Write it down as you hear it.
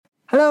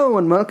Hello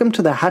and welcome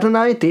to the Had an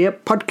Idea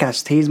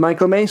podcast. He's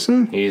Michael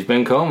Mason. He's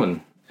Ben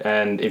Coleman.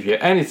 And if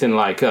you're anything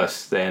like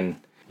us,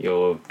 then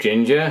you're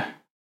ginger,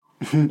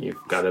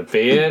 you've got a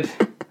beard,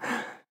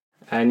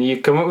 and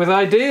you come up with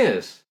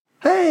ideas.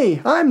 Hey,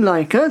 I'm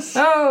like us.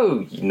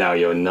 Oh, no,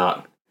 you're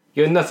not.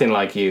 You're nothing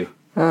like you.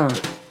 Oh.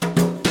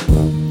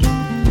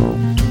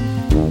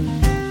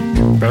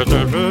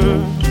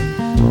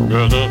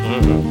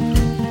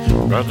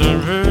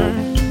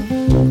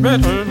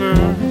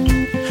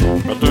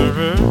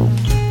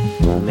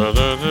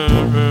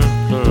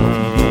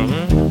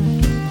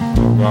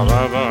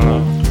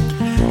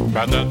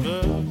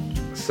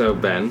 So,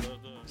 Ben.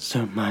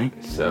 So, Mike.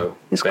 So,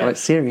 It's Ben. quite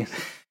serious.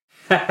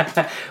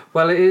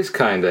 Well, it is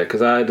kind of,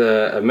 because I had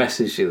a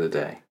message the other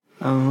day.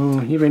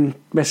 Oh, you've been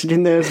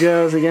messaging those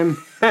girls again.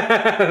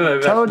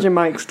 Told you,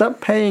 Mike,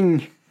 stop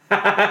paying.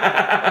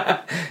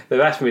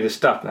 They've asked me to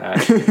stop now,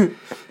 actually.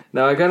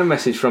 Now, I got a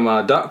message from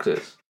our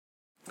doctors.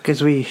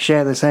 Because we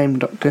share the same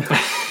doctor.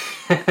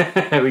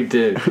 We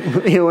do.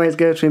 We always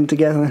go to him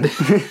together.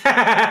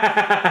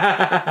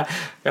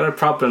 Got a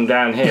problem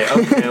down here.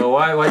 Okay, well,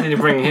 why did you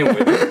bring him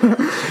with you?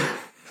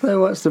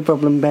 So what's the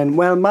problem, Ben?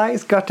 Well,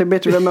 Mike's got a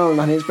bit of a mole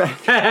on his back.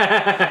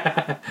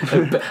 I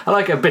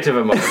like a bit of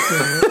a mole.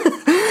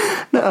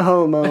 Not a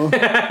whole mole.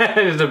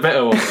 Just a bit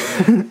of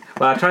one.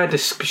 Well, I tried to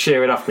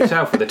shear it off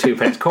myself with the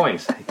 2p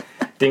coins.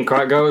 Didn't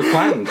quite go as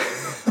planned.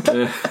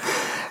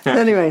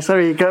 Anyway,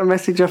 sorry, you got a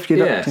message off your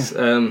doctor. Yes.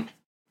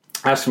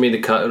 Asked me to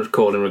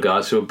call in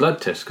regards to a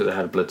blood test, because I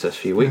had a blood test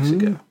a few weeks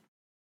ago.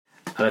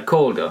 And I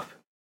called up.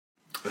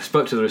 I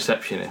spoke to the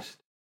receptionist.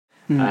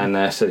 And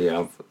I said,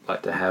 I'd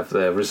like to have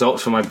the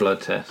results for my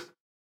blood test.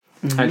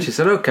 And she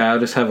said, okay, I'll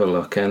just have a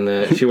look.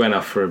 And she went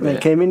off for a bit. They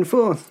came in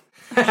fourth.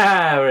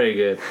 Very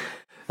good.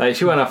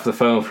 She went off the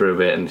phone for a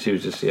bit, and she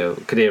was just,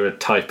 could hear her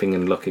typing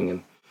and looking.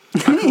 And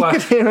You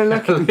could hear her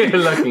looking.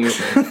 looking.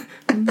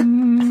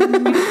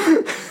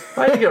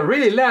 Why you got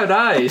really loud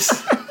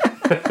eyes?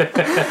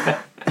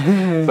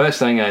 First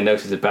thing I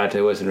noticed about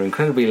her was her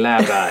incredibly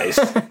loud eyes.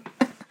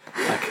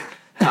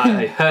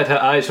 I heard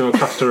her eyes from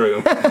across the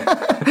room.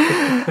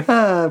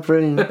 Ah,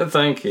 brilliant.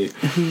 Thank you.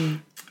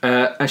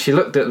 And she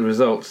looked at the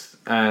results,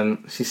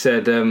 and she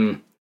said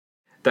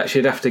that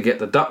she'd have to get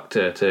the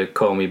doctor to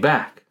call me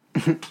back.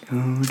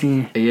 Oh,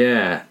 dear.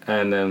 Yeah,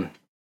 and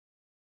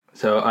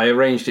so I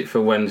arranged it for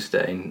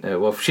Wednesday.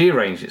 Well, she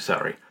arranged it,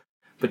 sorry.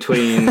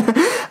 Between...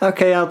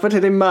 Okay, I'll put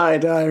it in my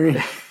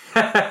diary.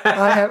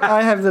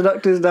 I have the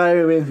doctor's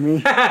diary with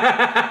me.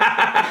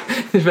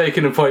 She's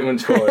making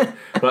appointments for it,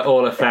 like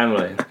all her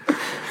family.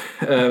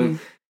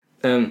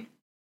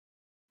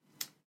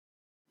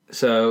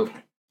 So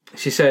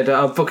she said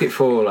I'll book it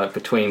for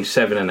between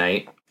 7 and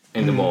 8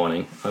 in the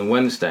morning on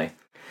Wednesday.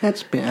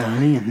 That's a bit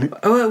early, isn't it?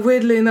 Oh,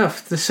 weirdly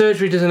enough, the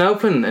surgery doesn't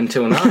open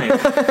until 9.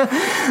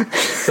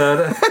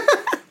 So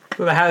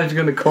how is she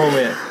going to call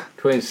me at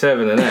between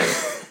 7 and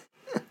 8?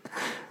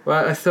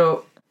 Well, I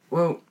thought,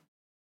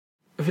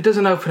 if it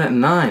doesn't open at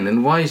 9,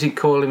 then why is he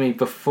calling me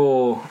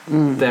before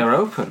they're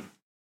open?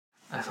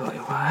 I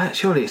thought,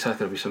 surely it's got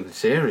to be something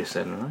serious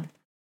then, right?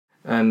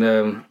 And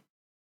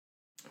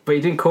but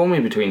he didn't call me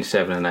between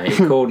 7 and 8.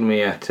 He called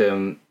me at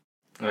 20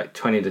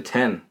 to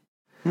 10.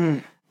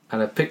 And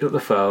I picked up the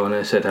phone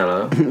and I said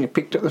hello. You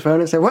picked up the phone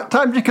and said, "What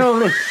time did you call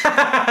me?"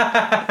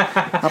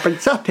 I've been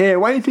sat here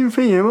waiting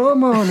for you all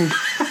morning.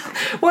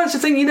 Well, that's the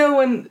thing,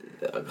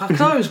 because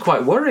I was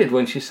quite worried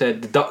when she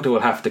said the doctor will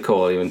have to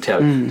call you and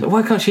tell you. So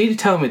why can't she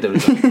tell me the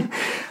result?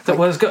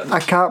 I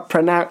can't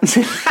pronounce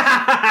it.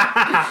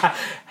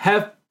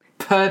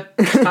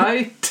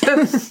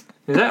 Hepatitis?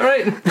 Is that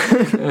right?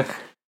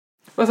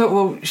 I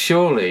thought,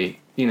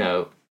 surely,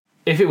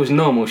 if it was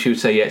normal, she would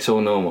say, yeah, it's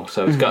all normal,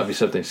 so it's got to be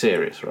something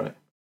serious, right?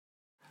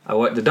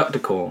 The doctor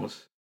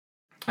calls.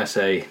 I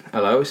say,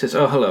 hello. He says,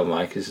 oh, hello,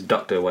 Mike. It's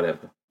Dr.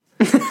 whatever.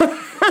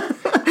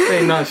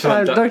 Very nice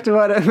one, Dr.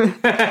 Whatever.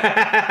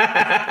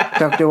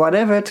 Dr.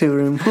 Whatever, 2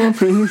 room 4,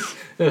 please.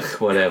 Ugh,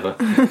 whatever.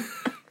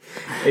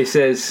 He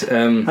says...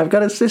 I've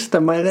got a cyst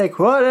on my leg,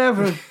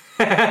 whatever.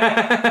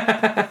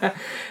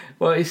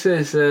 Well, he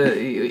says...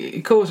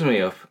 he calls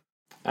me up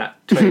at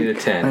 20 to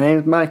 10. My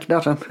name's Mike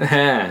Dotter.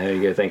 There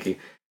you go, thank you.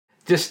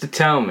 Just to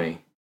tell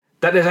me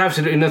that there's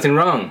absolutely nothing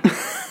wrong.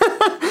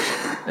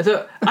 I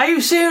thought, are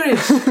you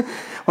serious?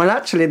 Well,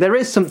 actually, there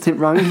is something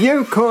wrong.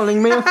 You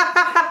calling me up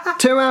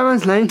 2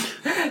 hours late.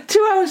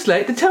 2 hours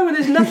late to tell me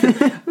there's nothing.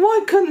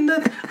 Why couldn't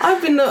I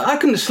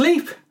couldn't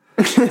sleep.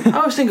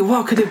 I was thinking,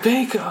 what could it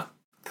be?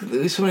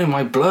 There's something in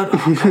my blood.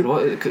 Oh, God,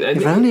 what?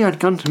 If only I'd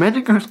gone to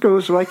medical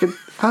school so I could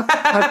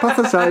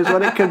hypothesise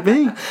what it could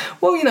be.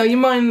 Well, your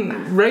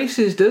mind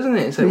races, doesn't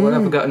it? It's like,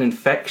 have I got an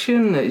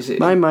infection? Is it...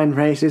 My mind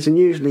races and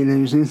usually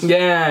loses.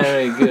 Yeah,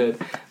 very good.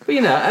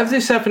 But, has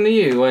this happened to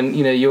you when,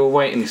 you were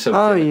waiting something?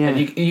 Oh, yeah.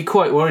 And you're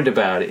quite worried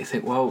about it. You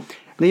think,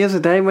 The other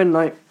day when,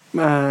 I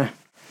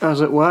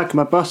was at work,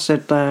 my boss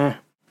said,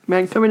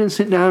 man, come in and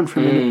sit down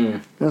for a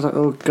minute. I was like,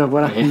 oh, God,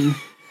 what happened?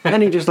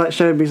 And he just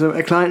showed me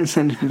a client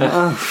sentence. Like,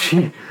 oh,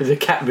 shit. There's a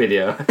cat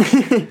video.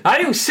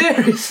 Are you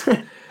serious?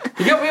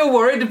 You got me all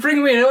worried to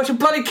bring me in and watch a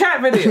bloody cat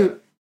video.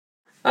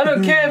 I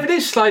don't care if it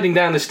is sliding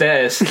down the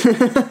stairs.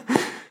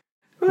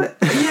 But,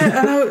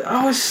 yeah, and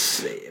I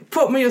was...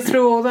 Put me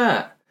through all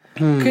that.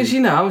 Because,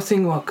 I was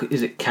thinking, well,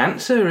 is it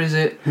cancer? Is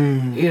it,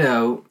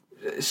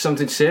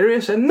 something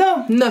serious? And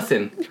no,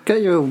 nothing.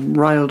 Got you all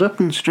riled up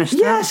and stressed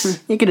Yes. out.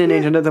 You're going to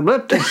need another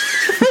blood test.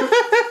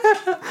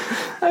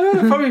 I don't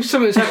know, probably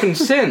something's happened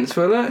since,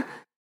 but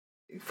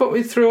put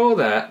me through all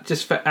that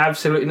just for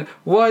absolutely...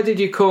 Why did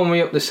you call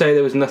me up to say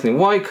there was nothing?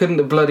 Why couldn't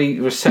the bloody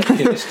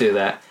receptionist do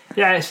that?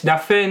 Yeah, it's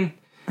nothing.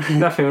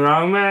 Nothing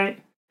wrong, mate.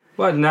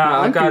 Well, no,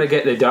 I've got to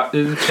get the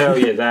doctor to tell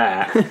you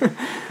that.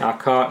 I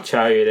can't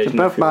tell you there's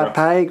Above nothing my wrong.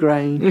 pay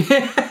grade.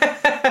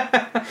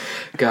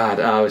 God,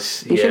 I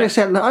was... You should have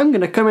said, "Look, I'm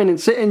going to come in and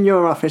sit in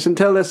your office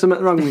until there's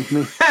something wrong with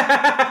me."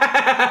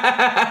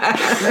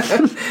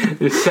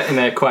 Just sitting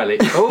there quietly.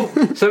 Oh,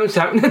 something's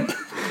happening.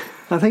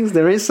 I think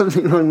there is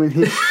something wrong with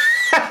you.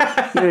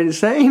 You're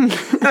insane.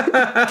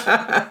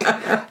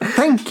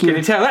 Thank you. Can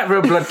you tell that for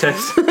a blood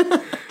test?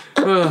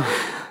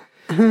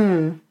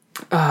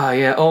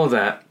 Yeah, all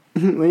that.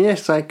 Well,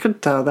 yes, I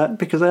could tell that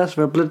because I asked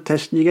for a blood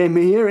test and you gave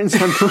me a urine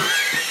sample.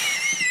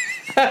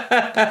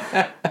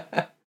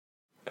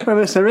 From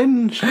a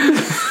syringe.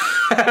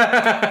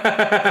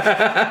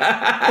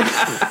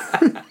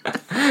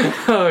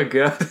 Oh,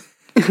 God.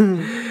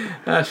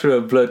 Asked for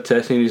a blood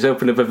test and he's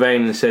opened up a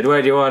vein and said,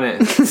 "Where do you want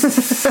it?"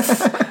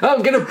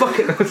 "Oh, get a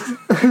bucket."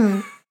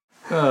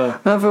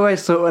 I've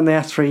always thought when they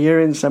asked for a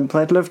urine sample,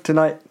 I'd love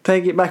to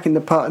take it back in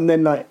the pot and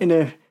then in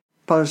a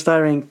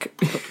polystyrene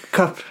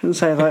cup and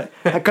say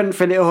I couldn't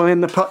fit it all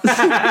in the pot.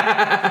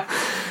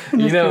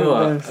 You know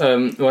what?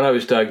 When I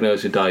was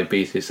diagnosed with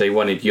diabetes, they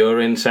wanted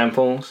urine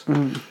samples.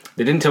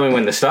 They didn't tell me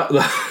when to stop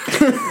though.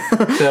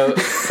 So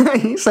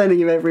He's sending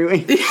you every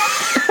week.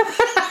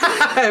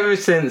 ever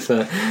since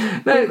We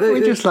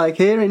just like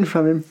hearing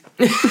from him.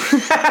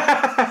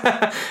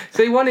 So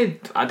they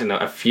wanted, I don't know,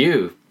 a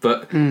few,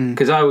 but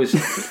because I was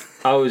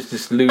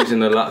just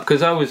losing a lot.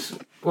 Because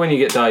when you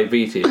get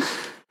diabetes.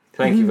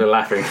 Thank you for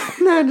laughing.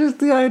 No, just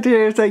the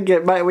idea if they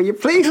get back, will you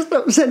please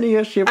stop sending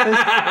us your piss?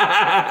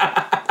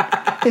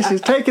 This is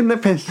taking the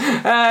piss.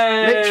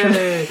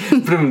 Hey!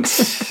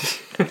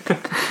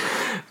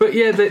 But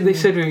yeah, they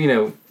said,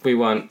 we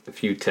want a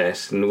few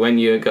tests, and when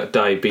you got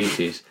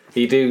diabetes,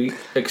 you do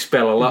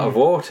expel a lot of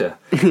water.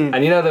 And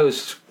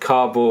those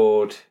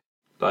cardboard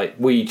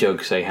wee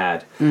jugs they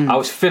had? I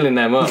was filling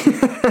them up.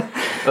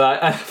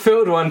 I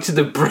filled one to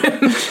the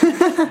brim,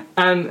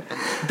 and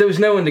there was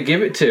no one to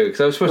give it to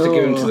because I was supposed to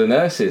give them to the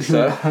nurses.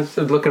 So I was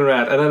looking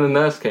around, and then the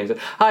nurse came and said,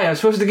 "Hi, I'm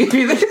supposed to give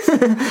you this."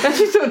 And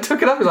she sort of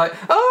took it up and was like,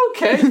 "Oh,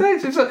 okay,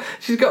 thanks."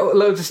 She's got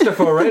loads of stuff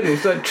already.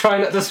 She's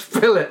trying not to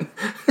spill it.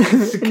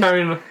 She's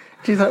carrying.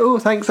 She's like, "Oh,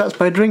 thanks, that's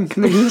my drink."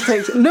 And then he just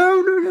takes it.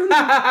 No.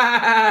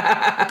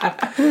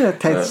 Yeah, it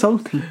tastes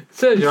salty.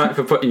 Serves you right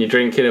for putting your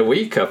drink in a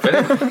wee cup,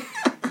 innit?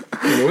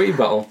 In a wee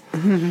bottle.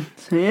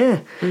 So yeah.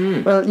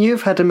 Well,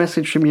 you've had a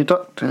message from your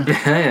doctor. Yeah,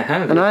 I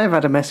have. And I've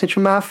had a message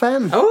from our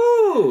fan.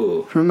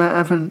 Oh! I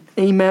have an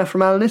email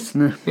from our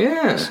listener.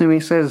 Yeah. So he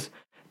says,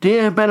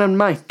 "Dear Ben and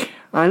Mike,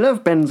 I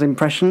love Ben's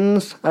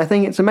impressions. I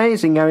think it's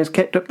amazing how he's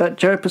kept up that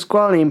Joe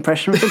Pasquale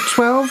impression for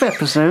 12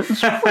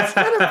 episodes. What's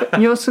that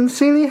about? Yours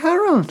sincerely,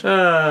 Harold."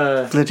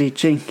 Bloody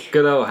cheek.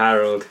 Good old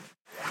Harold.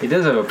 He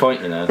does have a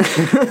point,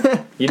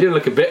 You do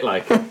look a bit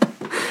like him.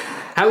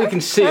 How we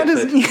can see How it.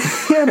 does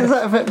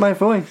that affect my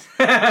voice?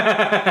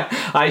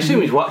 I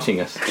assume he's watching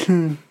us.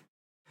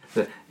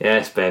 So,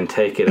 yes, Ben,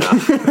 take it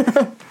off.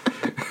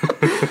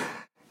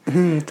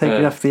 Take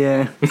it off the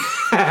air.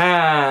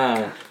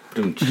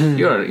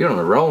 You're on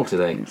a roll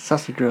today.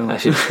 Sausage roll. I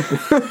should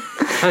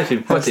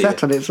put it.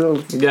 Sat on it,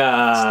 all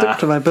stuck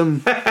to my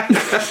bum.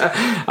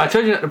 I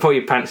told you not to pull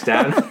your pants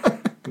down.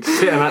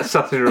 Sit on that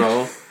sausage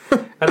roll.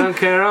 I don't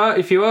care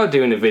if you are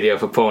doing a video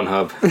for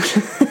Pornhub.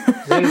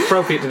 It's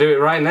inappropriate to do it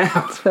right now.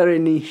 It's very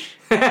niche.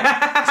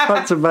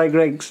 Sponsored by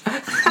Greggs.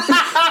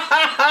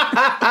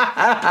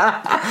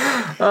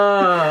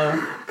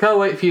 Can't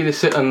wait for you to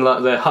sit on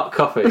the hot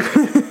coffee.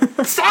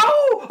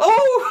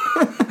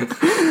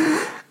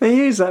 Oh! They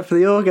use that for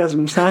the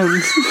orgasm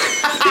sounds.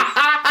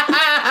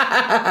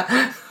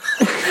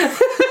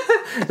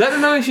 Is that the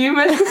noise you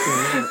make?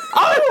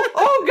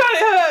 Oh, God,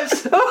 it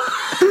hurts!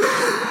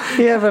 Oh.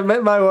 You haven't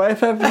met my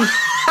wife, have you?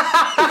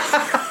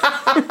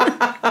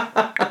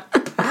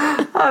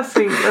 I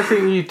think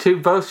you two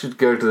both should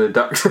go to the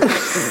doctor.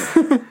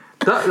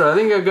 Doctor, I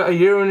think I've got a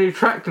urinary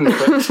tract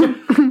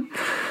infection.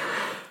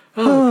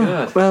 Oh,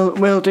 God. Well,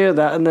 we'll do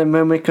that, and then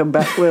when we come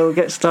back, we'll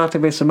get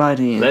started with some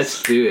ideas.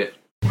 Let's do it.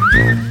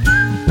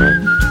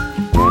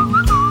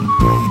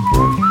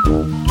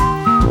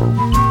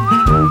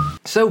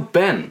 So,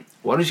 Ben,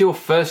 what is your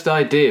first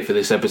idea for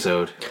this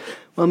episode?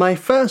 Well, my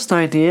first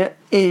idea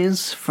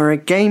is for a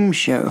game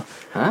show,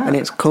 and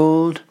it's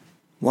called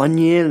 1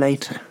 Year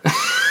Later.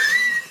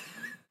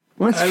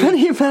 What's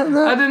funny about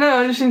that? I don't know,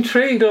 I'm just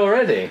intrigued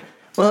already.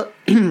 Well,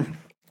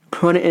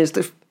 what it is,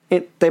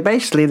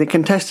 the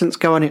contestants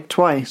go on it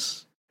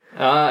twice.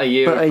 A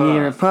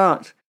year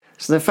apart.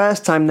 So the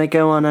first time they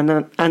go on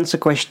and answer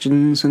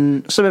questions,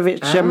 and some of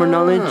it's general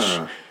knowledge,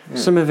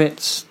 some of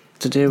it's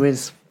to do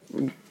with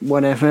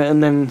whatever,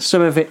 and then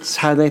some of it's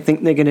how they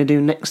think they're going to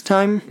do next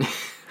time.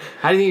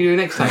 How do you think you do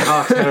next time?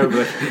 Oh,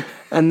 terribly.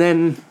 And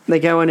then they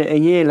go on it a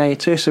year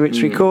later, so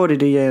it's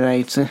recorded a year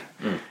later.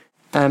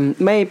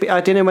 Maybe,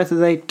 I don't know whether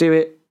they do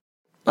it,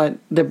 like,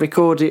 they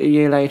record it a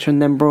year later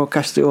and then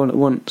broadcast it all at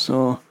once,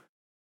 or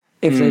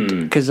if they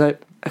do, because I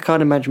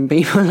can't imagine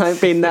people like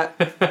being that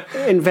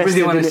invested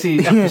Really want in to it.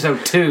 see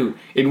episode 2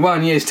 in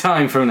 1 year's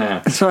time from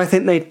now. So I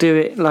think they do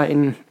it like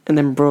and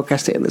then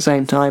broadcast it at the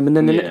same time, and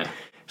then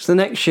so the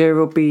next year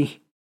will be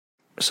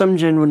some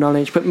general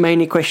knowledge, but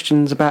mainly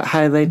questions about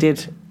how they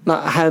did,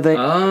 like how they,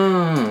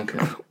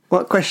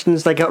 what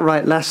questions they got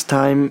right last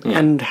time,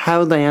 and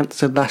how they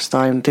answered last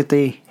time. Did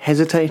they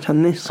hesitate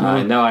on this?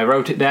 No, I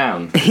wrote it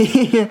down.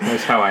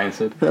 That's how I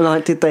answered. But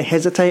like, did they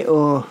hesitate,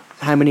 or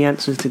how many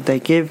answers did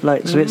they give?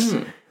 Like, so it's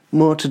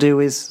more to do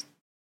with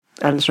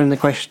answering the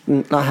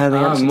question, like how they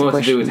answered the question. More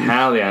to do with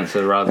how they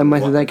answered rather and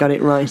than whether they got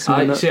it right.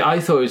 I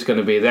thought it was going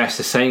to be they asked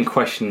the same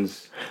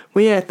questions.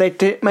 Well, yeah, they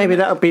did. Maybe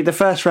that'll be the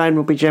first round.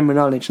 Will be general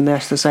knowledge, and they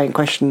ask the same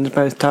questions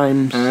both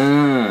times.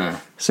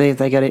 See if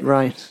they get it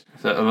right.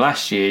 So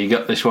last year you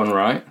got this one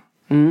right.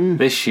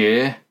 This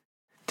year,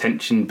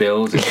 tension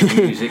builds into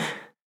music.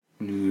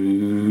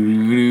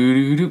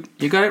 You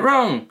got it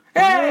wrong.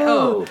 Hey,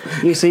 oh!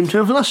 You seem to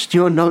have lost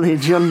your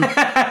knowledge on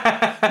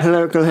the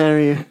local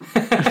area.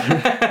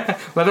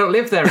 Well, I don't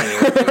live there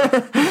anymore.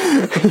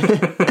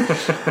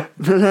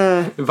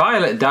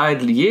 Violet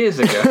died years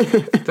ago.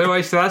 Don't know why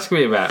you still ask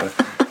me about her.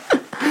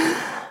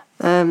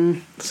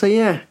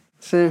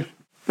 So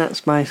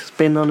that's my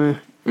spin on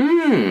a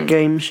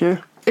game show.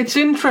 It's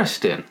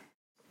interesting.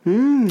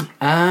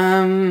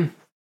 It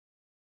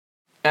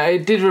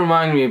did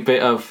remind me a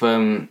bit of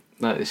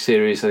like the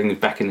series, I think it was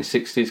back in the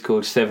 60s,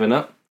 called 7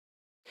 Up.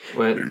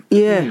 Where,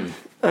 I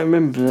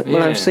remember that.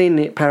 Well, I've seen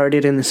it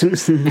parodied in The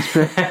Simpsons.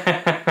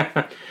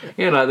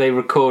 Like they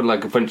record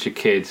like a bunch of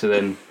kids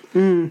and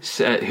then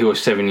who are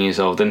 7 years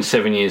old, and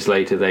 7 years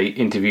later they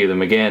interview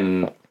them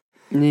again,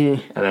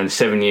 and then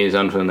 7 years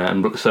on from that,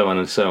 and so on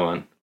and so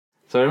on.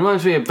 So it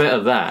reminds me a bit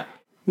of that.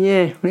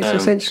 Yeah, it's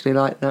essentially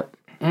like that.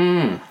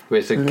 Where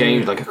it's a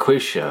game, like a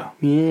quiz show.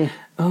 Yeah.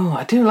 Oh,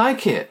 I do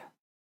like it.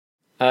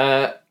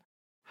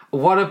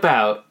 What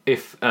about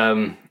if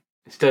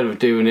instead of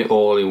doing it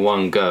all in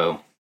one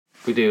go,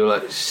 we do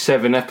like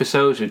 7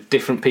 episodes with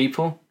different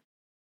people?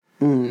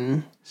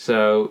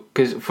 So,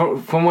 because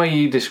from where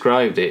you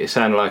described it, it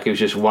sounded like it was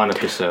just one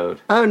episode.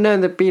 Oh no,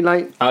 there'd be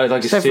like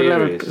like a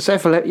series.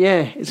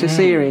 It's a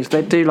series.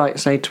 They'd do like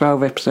say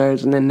 12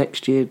 episodes, and then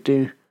next year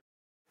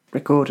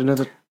record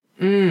another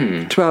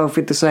 12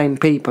 with the same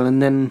people,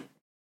 and then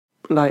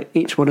like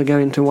each one will go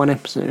into one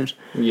episode.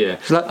 Yeah.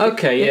 So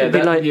like, it'd be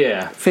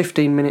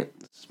 15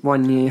 minutes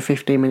 1 year,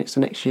 15 minutes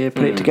the next year.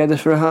 Put it together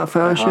for a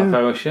half-hour show.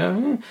 Half-hour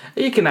show.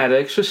 Yeah. You can add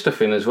extra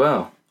stuff in as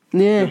well.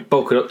 Yeah.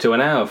 Bulk it up to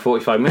an hour,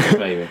 45 minutes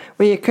maybe.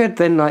 Well, you could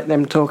then like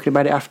them talking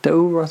about it after.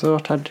 Oh, I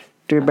thought I'd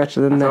do better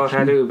than that. I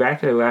thought I'd do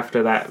better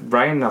after that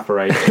brain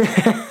operation.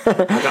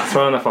 I got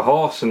thrown off a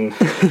horse and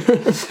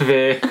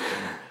severe.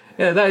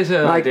 Yeah, that is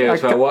an idea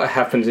as well. What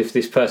happens if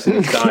this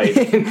person has died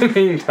in the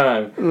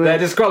meantime? They're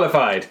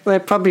disqualified. They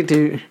probably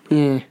do.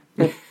 Yeah.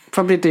 They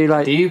probably do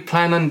like. Do you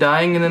plan on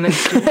dying in the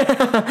next year?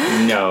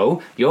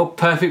 No, you're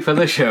perfect for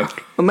the show.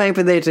 Or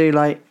maybe they do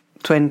like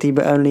 20,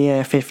 but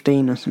only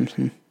 15 or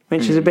something.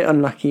 Which is a bit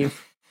unlucky.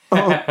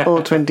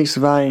 All 20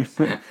 survive.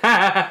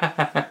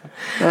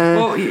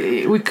 Well,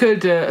 we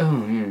could.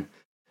 I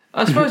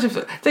suppose the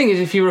thing is,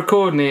 if you're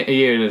recording it a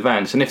year in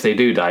advance, and if they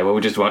do die, well,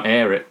 we just won't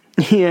air it.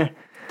 Yeah.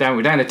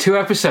 We're down to 2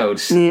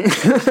 episodes. Yeah.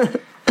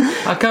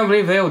 I can't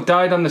believe they all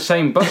died on the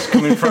same bus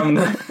coming from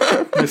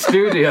the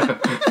studio.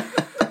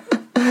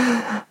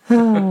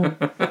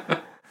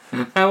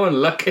 How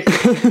unlucky.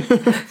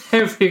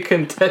 Every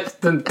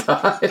contestant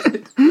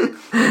died.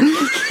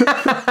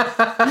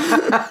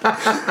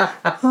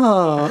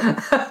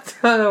 I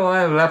don't know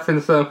why I'm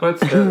laughing so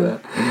much at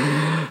that.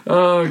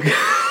 Oh,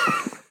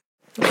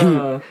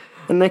 God.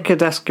 And they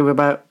could ask him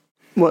about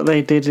what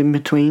they did in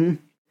between.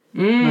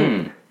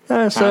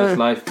 How's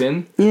life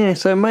been? Yeah,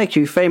 so Mike,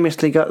 you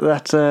famously got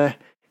that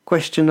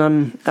question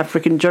on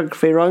African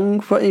geography wrong.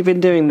 What have you been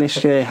doing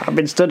this year? I've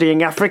been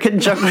studying African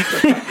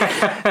geography.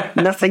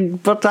 Nothing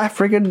but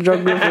African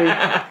geography.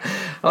 I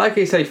like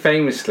you say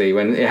famously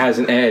when it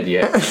hasn't aired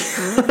yet.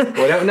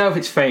 Well, I don't know if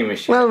it's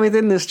famous yet. Well,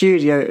 within the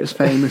studio it was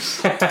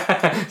famous.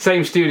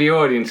 Same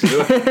studio audience as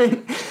well.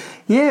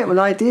 Yeah, well,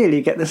 ideally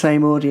you get the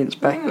same audience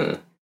back.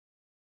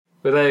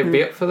 Will they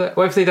be up for that?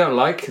 What if they don't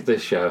like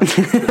this show?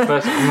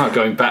 I'm not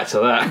going back to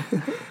that.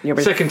 You'll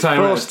be Second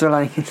time forced to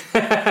like it.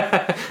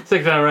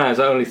 Second time around,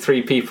 so only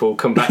 3 people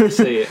come back to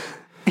see it.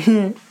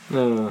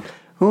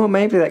 Or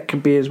maybe that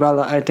could be as well,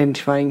 like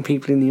identifying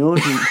people in the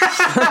audience.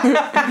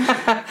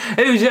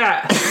 Who's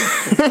that?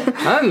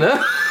 I don't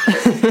know.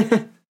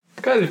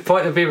 Can't just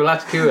point at people,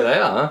 ask who they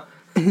are.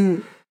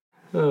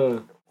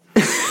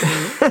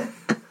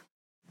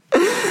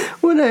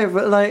 Well, no,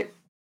 but like,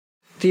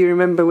 Do you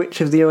remember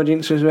which of the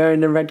audience was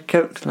wearing a red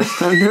coat last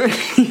time?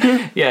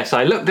 Yes,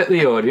 I looked at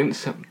the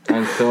audience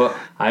and thought,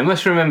 I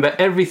must remember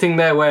everything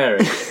they're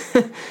wearing.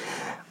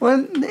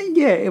 Well,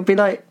 yeah, it'd be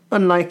like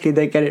unlikely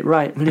they get it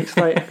right, but it's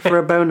like for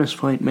a bonus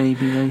point,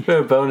 maybe. Like. For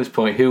a bonus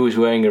point, who was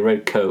wearing a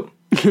red coat?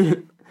 Huh?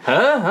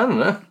 I don't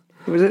know.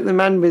 Was it the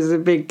man with the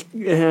big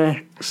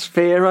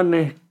sphere on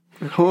the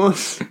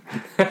horse?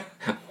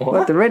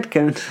 What? The red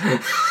coat?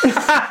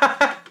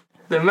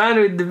 The man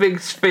with the big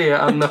spear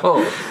on the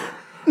horse.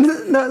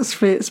 Not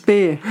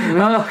spear.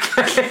 Oh,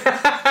 okay.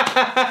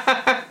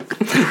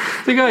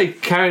 The guy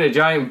carrying a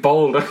giant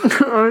boulder.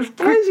 Why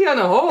is he on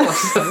a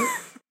horse?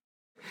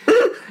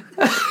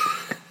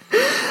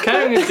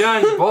 Carrying a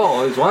giant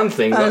ball is one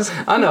thing, but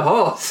on a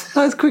horse.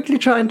 I was quickly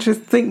trying to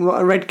think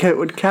what a red coat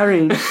would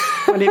carry.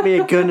 Would it be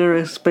a gun or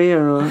a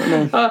spear or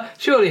no?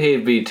 Surely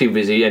he'd be too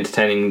busy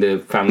entertaining the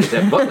families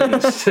at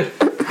Butlins.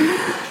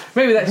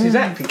 Maybe that's his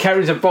act. He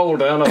carries a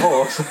boulder on a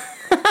horse.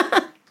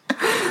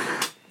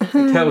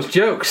 He tells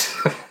jokes.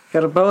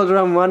 Got a boulder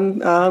on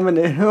one arm and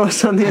a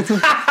horse on the other.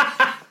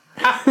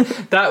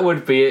 That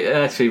would be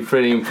actually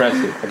pretty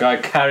impressive. A guy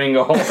carrying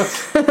a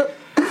horse.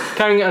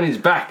 Carrying it on his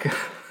back.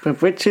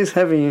 But which is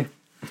heavier?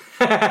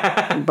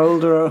 A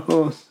boulder or a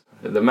horse?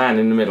 The man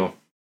in the middle.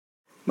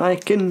 My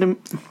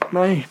kingdom,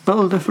 my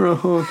boulder for a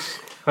horse.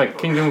 Like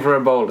kingdom for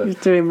a boulder. He's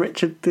doing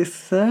Richard III.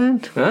 I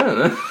don't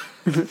know.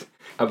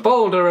 A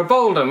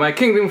boulder, my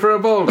kingdom for a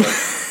boulder.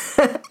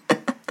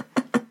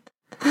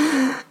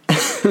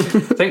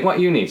 Think what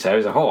you need, sir,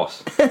 is a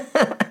horse.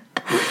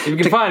 If you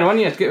can find one,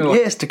 yes, get me one.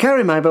 Yes, to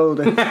carry my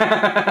boulder.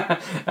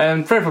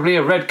 And preferably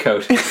a red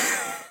coat.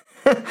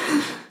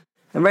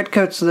 A red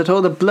coat so that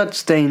all the blood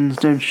stains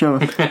don't show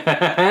up.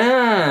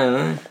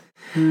 I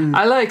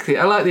like the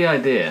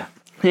idea.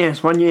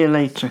 Yes, 1 year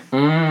later.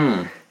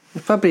 Mm.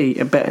 There's probably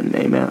a better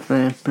name out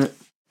there, but...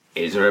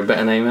 Is there a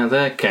better name out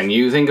there? Can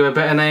you think of a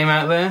better name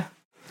out there?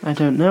 I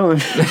don't know.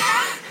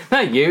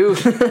 Not you.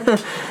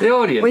 The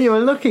audience. Well, you were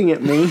looking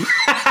at me.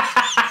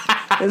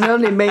 There's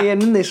only me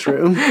in this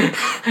room.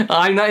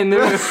 I'm not in the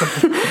room.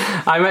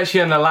 I'm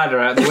actually on the ladder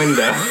out the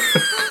window.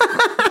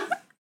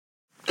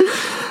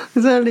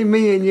 There's only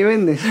me and you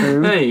in this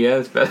room. There you go,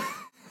 that's better.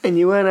 And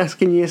you weren't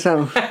asking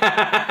yourself.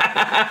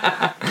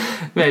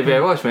 Maybe I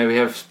was. Maybe we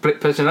have split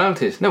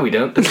personalities. No, we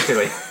don't. Don't be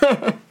silly.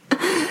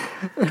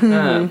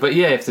 But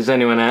yeah, if there's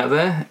anyone out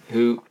there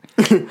who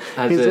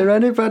has Is there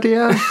anybody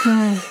out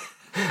there?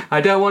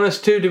 I don't want us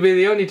two to be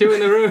the only two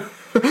in the room.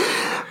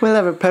 We'll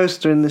have a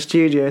poster in the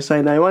studio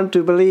saying, I want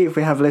to believe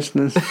we have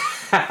listeners.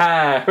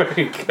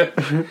 Very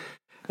good.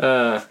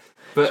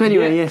 But So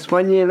anyway, yeah. yes,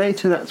 1 year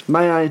later, that's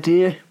my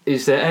idea.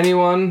 Is there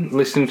anyone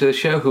listening to the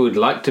show who would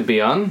like to be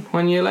on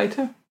 1 year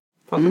later?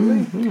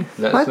 Possibly.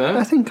 Let us know.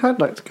 I think I'd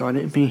like to go on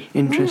it. It'd be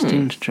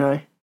interesting to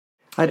try.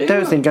 I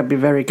don't think I'd be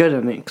very good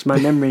on it because my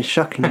memory's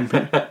shocking.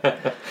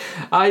 But...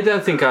 I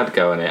don't think I'd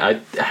go on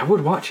it. I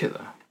would watch it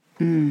though.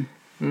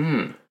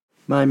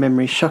 My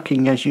memory's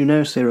shocking, as you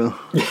know, Cyril.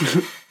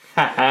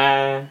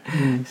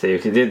 See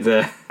what you did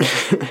there.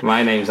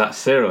 My name's that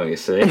Cyril, you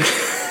see.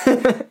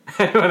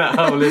 Anyone at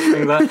home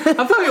listening to that?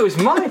 I thought it was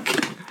Mike.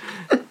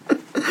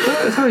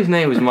 I thought his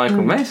name was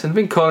Michael Mason. I've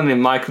been calling him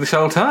Michael this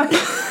whole time.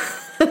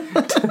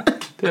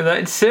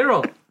 It's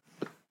Cyril.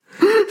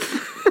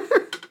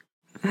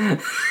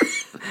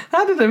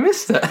 How did I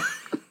miss that?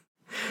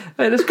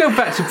 Hey, let's go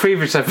back to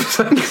previous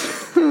episodes.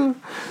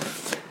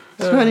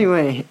 So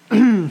anyway,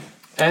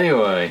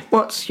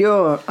 what's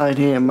your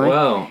idea, Mike?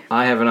 Well,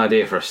 I have an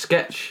idea for a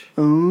sketch.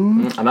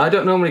 Ooh. And I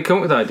don't normally come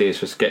up with ideas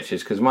for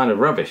sketches because mine are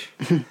rubbish.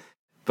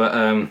 But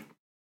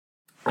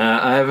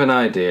I have an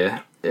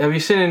idea. Have you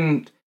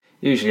seen,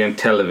 usually on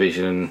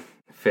television and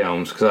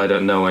films, because I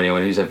don't know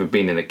anyone who's ever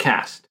been in a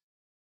cast.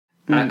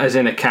 As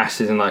in a cast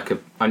is in like a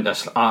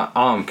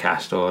arm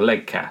cast or a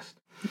leg cast.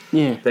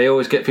 Yeah. They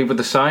always get people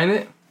to sign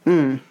it.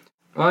 Well,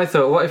 I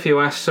thought, what if you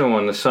asked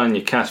someone to sign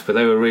your cast, but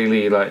they were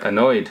really like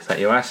annoyed that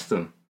you asked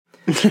them?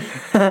 So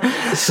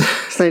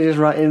they just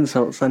write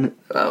insults on it.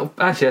 Well,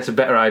 actually, that's a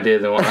better idea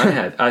than what I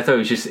had. I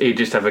thought he'd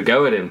just have a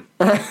go at him.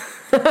 I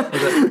was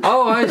like,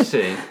 oh, I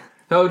see.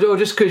 Oh,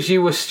 just because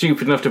you were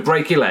stupid enough to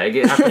break your leg,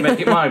 it have to make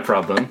it my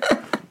problem.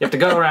 You have to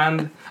go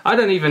around. I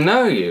don't even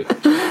know you.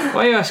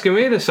 Why are you asking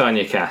me to sign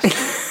your cast?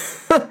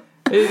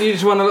 You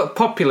just want to look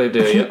popular,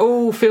 do you?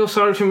 Oh, feel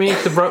sorry for me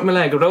if I broke my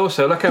leg, but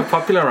also look how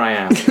popular I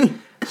am.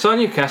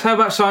 Sign your cast. How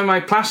about sign my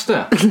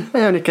plaster?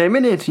 I only came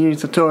in here to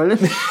use the toilet.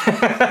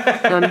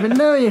 I don't even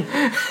know you.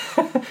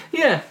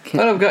 Yeah.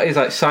 All I've got is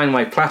like sign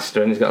my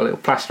plaster, and he's got a little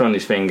plaster on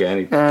his finger, and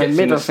he gets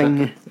middle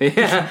finger.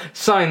 Yeah,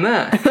 sign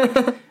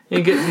that.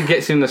 He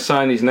gets him to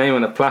sign his name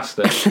on a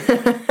plaster.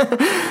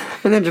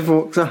 And then just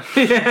walks off.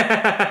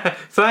 Yeah.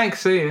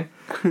 Thanks, see you.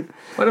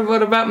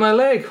 What about my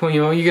leg?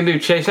 Well, you can do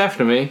chase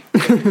after me.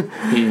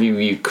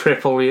 you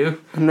cripple, you.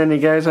 And then he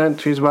goes home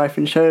to his wife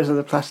and shows her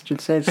the plaster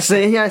and says,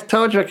 see, I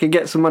told you I could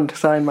get someone to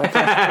sign my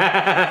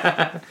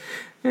plaster.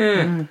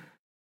 Yeah.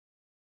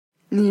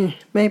 Yeah,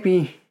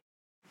 maybe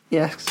he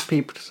asks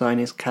people to sign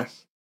his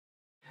cast.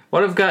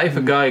 What if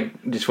a guy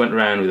just went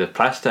around with a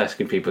plaster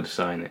asking people to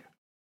sign it?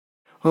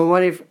 Well,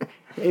 what if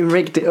he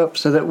rigged it up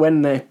so that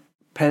when the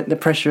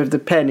pressure of the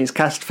pen is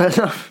cast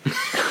fell off?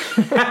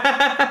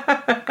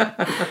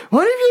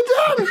 What have you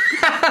done?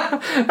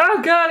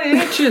 Oh God, it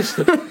itches.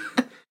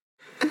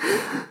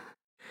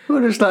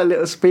 Or just like a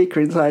little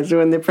speaker inside, so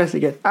when they press it,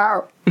 it goes,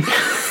 ow.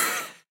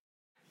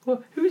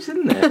 Well, who's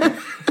in there?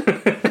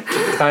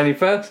 Tiny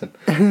person.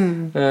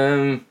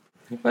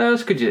 What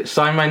else could you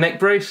sign my neck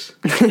brace?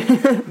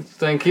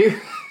 Thank you.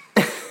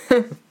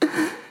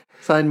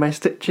 Sign my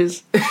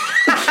stitches.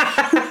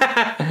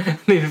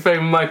 Need a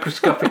very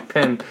microscopic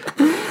pen.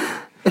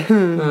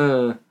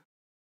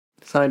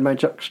 Sign my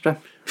jockstrap.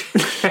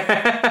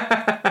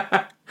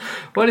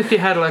 What if you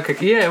had like a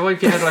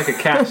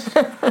cast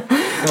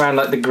around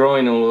like the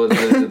groin or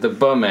the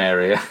bum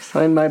area?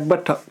 Sign my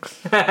buttocks.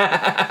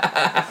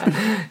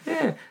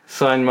 Yeah.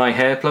 Sign my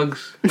hair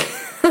plugs.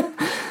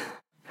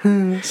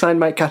 Sign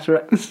my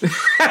cataracts.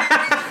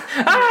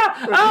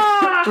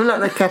 Well,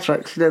 not the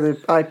cataracts, the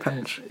eye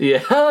patch.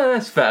 Yeah,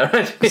 that's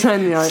better.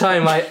 Sign the eye.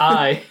 Sign my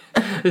eye.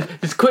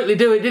 Just quickly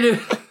do it.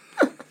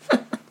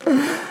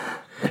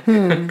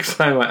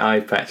 Sign my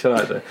eye patch. I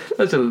like that.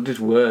 Those are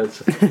just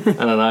words and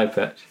an eye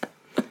patch.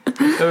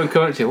 Everyone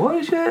come up to you.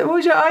 What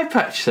does your eye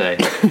patch say?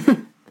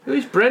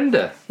 Who's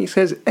Brenda? He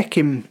says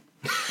Ekim.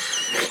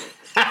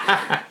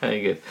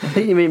 Very good. I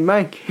think you mean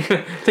Mike.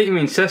 I think you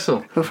mean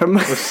Cecil. Or from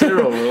Or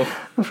Cyril.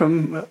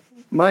 from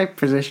my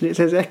position, it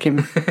says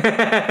Ekim.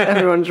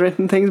 Everyone's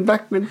written things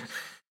backwards.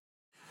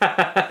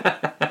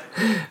 Now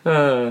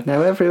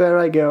everywhere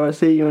I go, I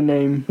see your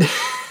name.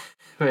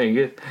 Very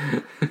good.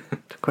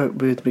 To quote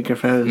Boothby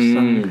Graffo's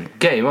song.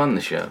 Get him on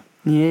the show.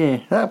 Yeah,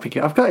 that'd be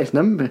good. I've got his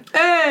number.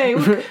 Hey,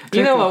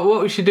 you know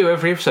what we should do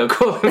every episode?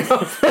 Call him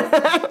up. Try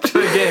to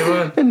get him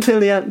on.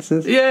 Until he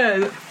answers.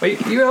 Yeah, well,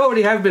 you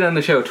already have been on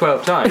the show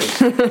 12 times.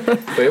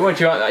 But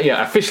once you're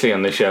officially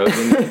on the show,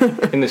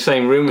 in the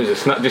same room as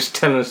us, not just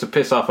telling us to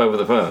piss off over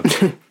the phone.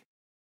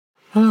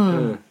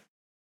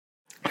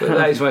 But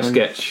that is my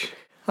sketch.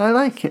 I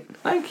like it.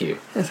 Thank you.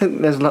 I think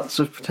there's lots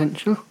of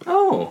potential.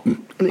 Oh.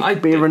 And it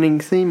could be a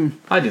running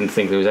theme. I didn't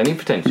think there was any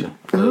potential.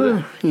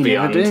 You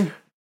beyond. never do.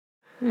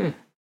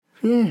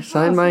 Yeah,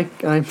 sign my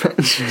eye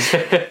patch.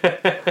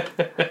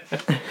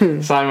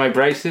 Sign my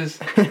braces.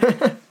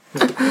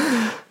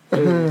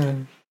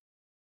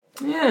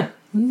 Yeah.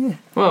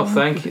 Well,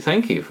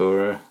 thank you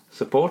for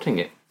supporting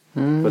it.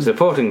 For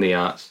supporting the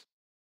arts.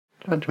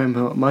 I don't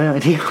remember what my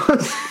idea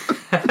was.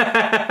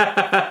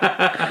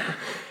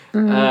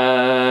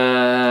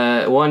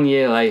 1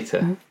 year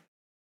later.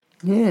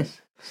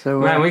 Yes. So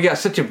Man, we got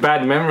such a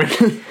bad memory.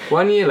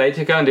 1 year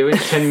later, can't do it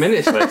 10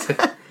 minutes later.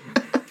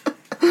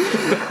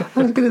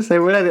 I was going to say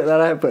we'll edit that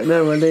out, but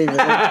no, we'll leave it.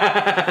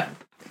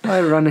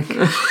 Ironic.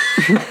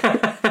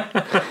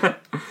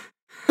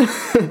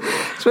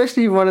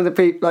 Especially if one of the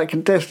people, like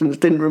contestants,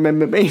 didn't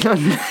remember being on.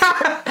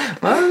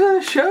 I was on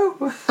a show.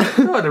 Oh,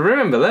 I don't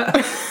remember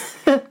that.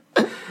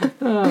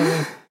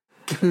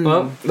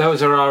 Well,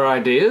 those are our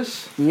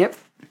ideas. Yep.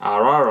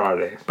 Our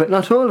ideas. But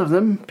not all of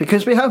them,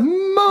 because we have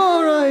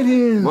more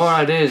ideas. More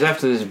ideas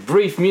after this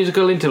brief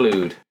musical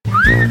interlude.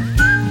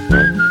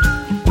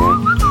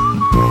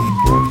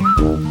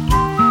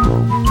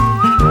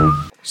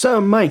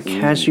 So, Mike,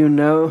 as you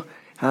know,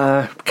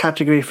 our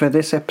category for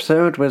this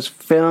episode was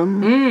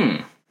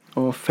film.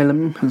 Or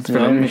film, as the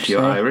Film, Irish if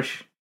you're say.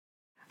 Irish.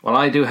 Well,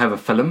 I do have a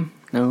film.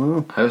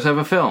 Oh. I also have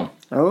a film.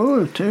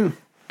 Oh, too.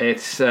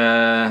 It's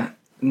an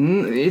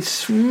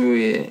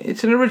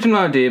original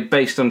idea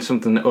based on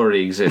something that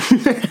already exists.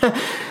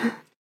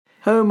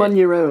 Home on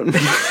your own.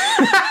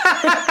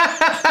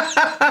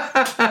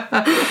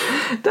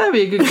 That'd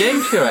be a good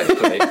game show,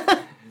 actually.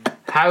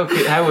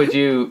 How would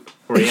you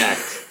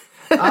react?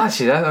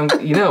 Actually,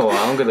 you know what?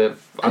 I'm gonna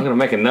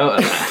make a note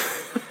of that.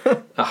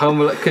 A home,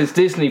 because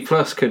Disney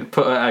Plus could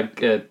put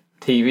a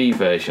TV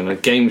version, a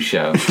game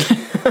show,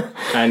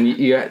 and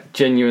you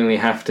genuinely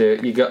have to.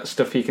 You got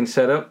stuff you can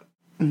set up.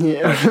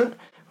 Yeah.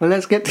 Well,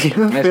 let's get to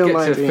your film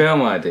idea. The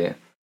film idea.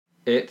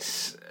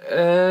 It's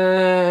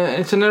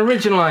an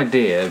original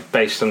idea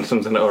based on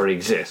something that already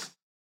exists.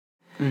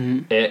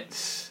 Mm-hmm.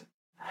 It's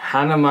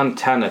Hannah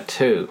Montana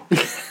 2.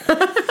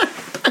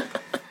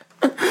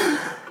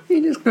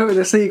 You just go with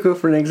a sequel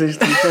for an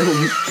existing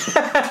film.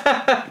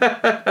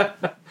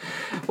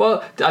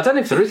 Well, I don't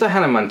know if there is a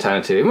Hannah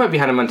Montana 2. It might be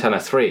Hannah Montana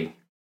 3.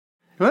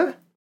 What?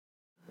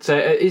 So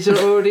is there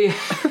already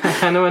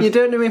Hannah Montana? You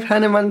don't know if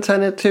Hannah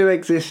Montana 2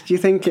 exists. You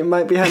think it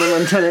might be Hannah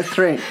Montana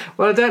 3.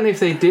 Well, I don't know if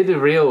they did a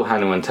real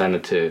Hannah Montana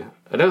 2.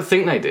 I don't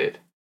think they did.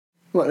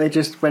 What, they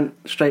just went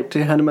straight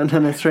to Hannah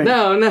Montana 3?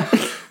 No.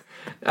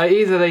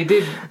 Either they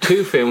did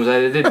 2 films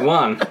or they did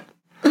 1.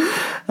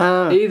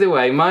 Either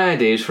way, my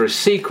idea is for a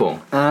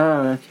sequel.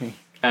 Okay.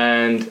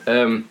 And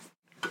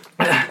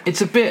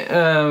it's a bit...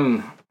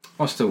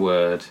 what's the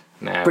word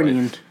now?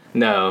 Brilliant.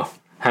 No.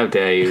 How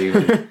dare you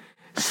even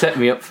set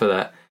me up for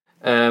that.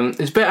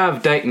 It's a bit out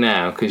of date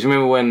now, because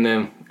remember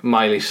when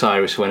Miley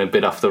Cyrus went a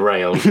bit off the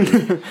rails?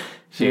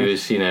 She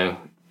was, she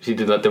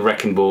did like the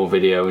Wrecking Ball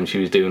video and she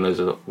was doing loads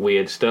of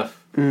weird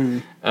stuff.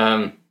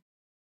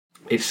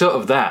 It's sort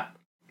of that.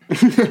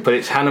 but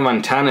it's Hannah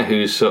Montana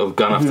who's sort of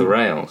gone off the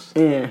rails.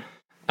 Yeah.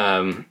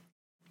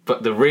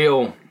 But the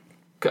real...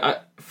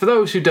 For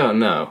those who don't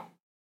know,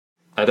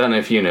 I don't know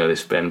if you know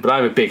this, Ben, but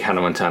I'm a big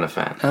Hannah Montana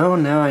fan. Oh,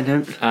 no, I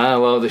don't.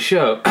 Well, the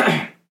show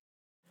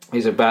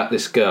is about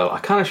this girl. I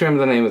can't actually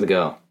remember the name of the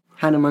girl.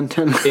 Hannah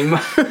Montana.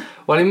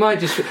 It might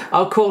just...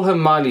 I'll call her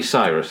Miley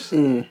Cyrus.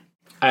 Yeah.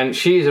 And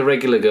she's a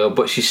regular girl,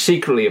 but she's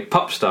secretly a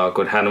pop star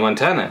called Hannah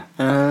Montana.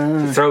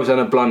 She throws on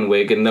a blonde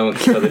wig and no one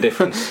can tell the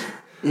difference.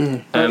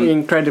 Yeah. Like the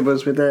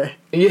Incredibles with the...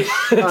 Yeah,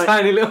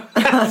 tiny little...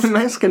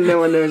 mask and no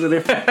one knows the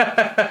difference.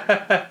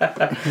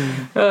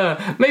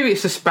 Maybe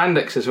it's the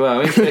spandex as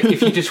well.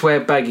 If you just wear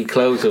baggy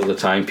clothes all the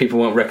time, people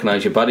won't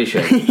recognise your body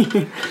shape.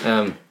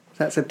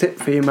 That's a tip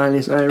for you,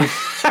 Miley Cyrus.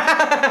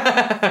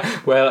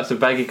 Wear lots of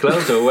baggy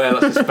clothes or wear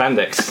lots of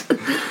spandex?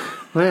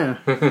 Well,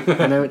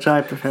 I know which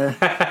I prefer.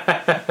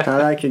 I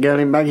like a girl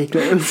in baggy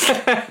clothes.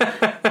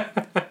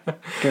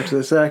 Go to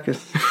the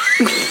circus.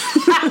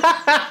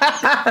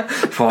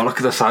 Oh, look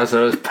at the size of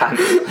those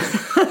pants.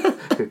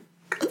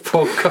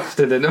 Pour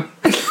custard in them.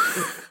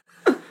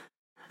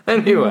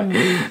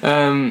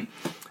 Anyway,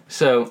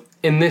 so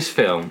in this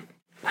film,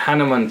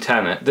 Hannah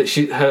Montana,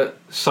 her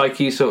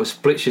psyche sort of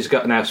split. She's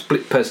got now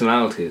split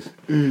personalities.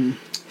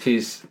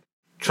 She's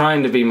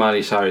trying to be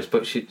Miley Cyrus,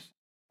 but she's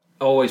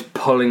always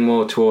pulling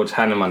more towards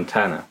Hannah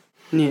Montana.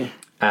 Yeah.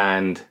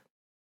 And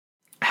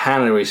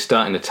Hannah is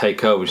starting to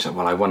take over. She's like,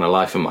 well, I want a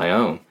life of my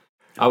own.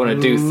 I want to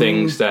do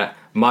things that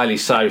Miley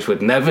Cyrus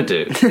would never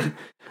do.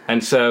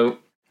 And so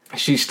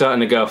she's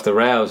starting to go off the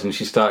rails, and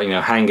she's starting,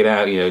 hanging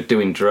out,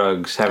 doing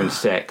drugs, having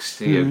sex,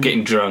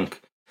 getting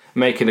drunk,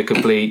 making a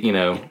complete,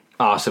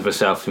 arse of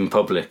herself in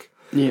public.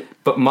 Yeah.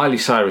 But Miley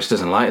Cyrus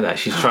doesn't like that.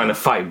 She's trying to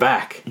fight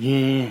back.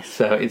 Yeah.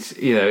 So it's,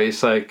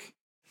 it's like,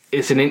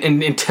 it's an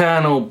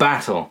internal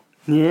battle.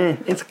 Yeah,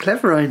 it's a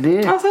clever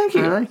idea. Oh, thank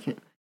you. I like it.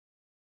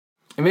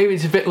 And maybe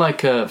it's a bit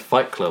like a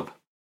Fight Club.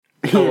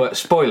 Oh,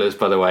 spoilers,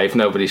 by the way, if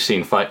nobody's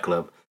seen Fight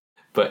Club.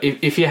 But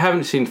if you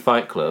haven't seen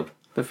Fight Club...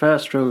 The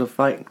first rule of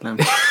Fight Club.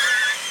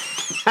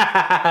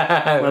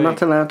 We're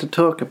not allowed to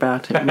talk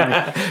about it,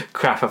 mate.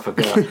 Crap, I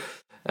forgot.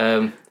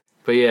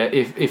 But yeah,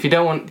 if you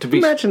don't want to be...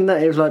 Imagine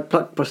that it was like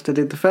Blockbuster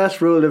did. The first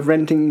rule of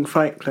renting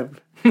Fight Club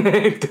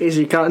is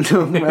you can't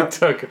talk about...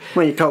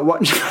 Well, you can't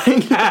watch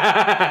Fight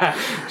Club.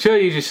 Sure,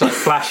 you just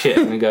flash it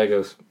and the guy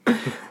goes,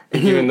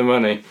 give him the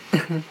money.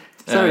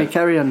 Sorry,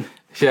 carry on.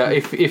 Yeah,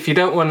 if you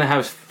don't want to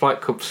have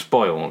Fight Club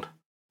spoiled,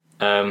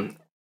 don't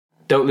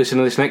listen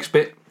to this next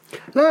bit.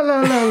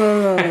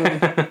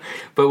 No.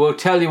 But we'll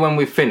tell you when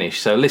we finish,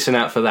 so listen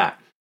out for that.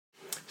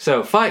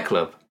 So, Fight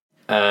Club.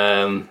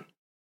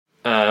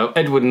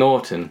 Edward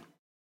Norton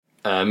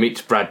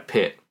meets Brad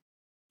Pitt,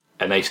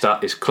 and they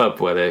start this club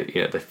where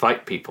they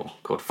fight people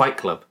called Fight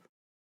Club.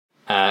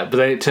 But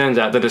then it turns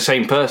out they're the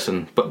same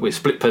person, but with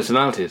split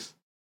personalities.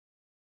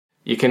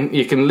 You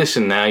can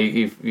listen now.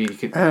 You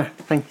can.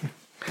 Thank you.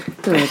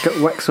 I've got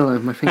wax all over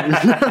my fingers.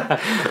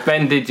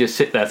 Ben did just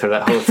sit there through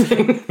that whole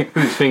thing with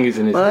his fingers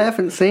in his Well, head. I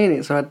haven't seen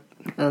it, so I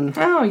don't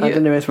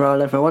know if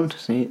I'll ever want to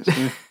see it. So,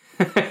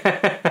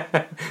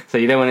 so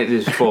you don't want it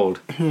to be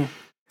spoiled. Yeah.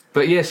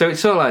 But yeah, so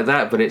it's all like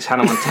that, but it's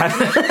Hannah Montana.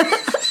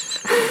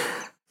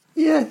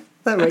 Yeah,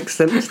 that makes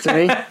sense to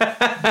me.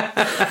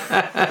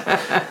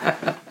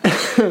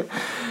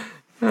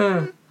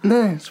 No,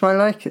 that's why I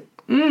like it.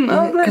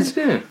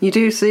 You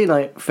do see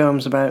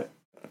films about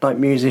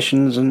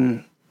films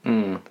and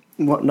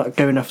whatnot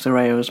going off the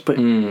rails, but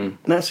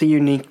that's a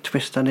unique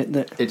twist on it.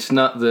 That it's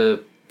not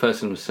the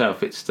person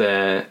himself; it's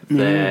their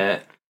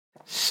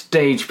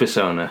stage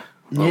persona.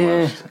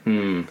 Almost.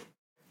 Yeah,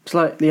 it's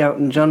like the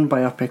Elton John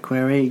biopic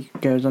where he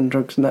goes on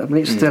drugs and that, but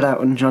it's still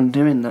Elton John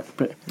doing that.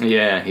 But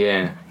yeah,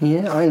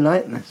 I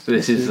like this.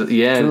 This is a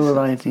cool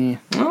idea.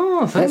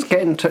 Oh, thanks. Let's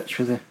get in touch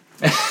with it.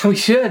 We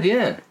should,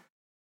 yeah.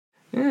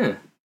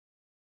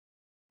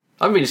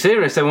 I'm being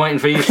serious. I'm waiting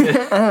for you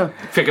to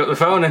pick up the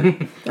phone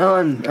and. Oh,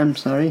 I'm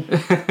sorry.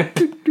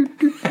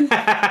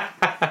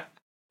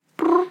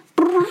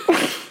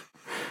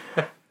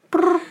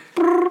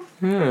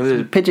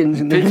 There's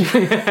pigeons in there.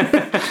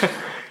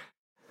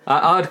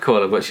 I'd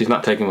call her, but she's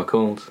not taking my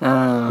calls.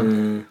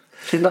 Oh,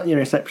 she's not your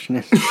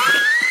receptionist.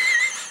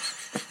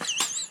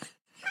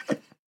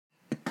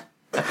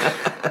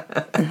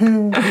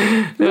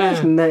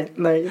 Imagine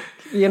that,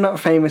 you're not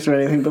famous or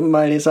anything, but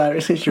Miley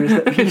Cyrus is your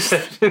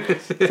receptionist.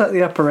 It's like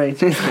the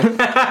operator.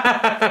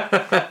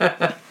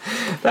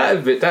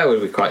 That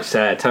would be quite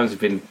sad. Times have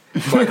been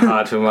quite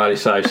hard for Miley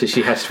Cyrus, so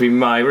she has to be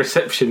my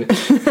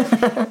receptionist.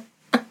 But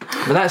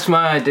that's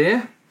my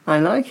idea. I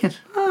like it.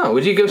 Oh,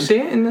 would you go see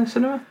it in the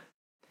cinema?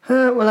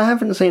 Well, I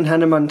haven't seen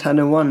Hannah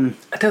Montana 1.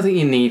 I don't think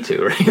you need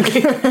to,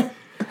 really.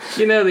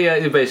 You know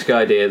the basic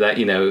idea that,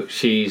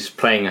 she's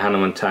playing Hannah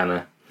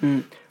Montana.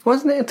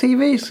 Wasn't it a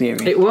TV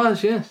series? It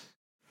was, yes.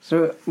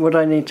 So would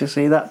I need to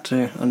see that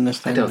to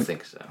understand? I don't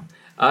think so.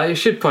 I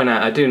should point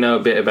out, I do know a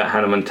bit about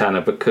Hannah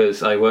Montana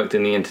because I worked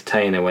in The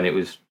Entertainer when it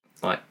was,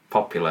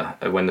 popular,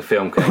 when the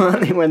film came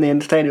out. When The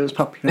Entertainer was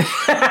popular.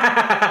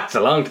 It's a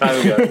long time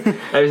ago.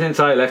 Ever since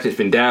I left, it's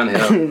been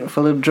downhill.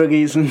 Full of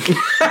druggies and...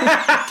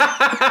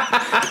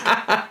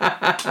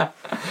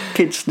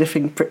 kids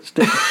sniffing Pritt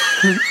stick.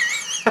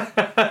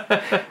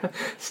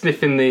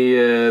 Sniffing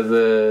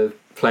the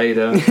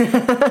Play-Doh.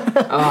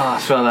 Oh,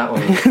 smell that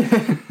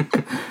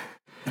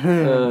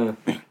one.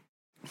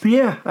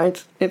 Yeah,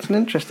 it's an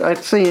interest.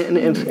 I'd see it and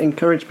it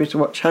encouraged me to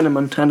watch Hannah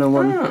Montana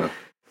 1,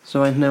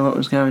 so I'd know what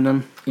was going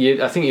on.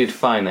 I think you'd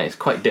find that it's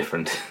quite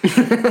different.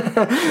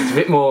 It's a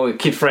bit more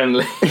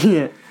kid-friendly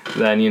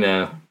than,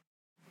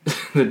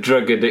 the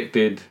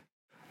drug-addicted,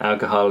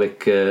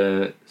 alcoholic,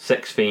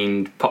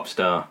 sex-fiend pop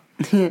star.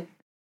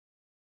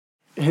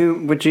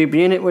 Who would you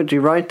be in it? Would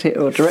you write it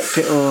or direct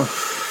it or?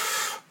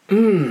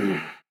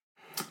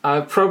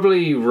 I'd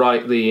probably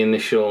write the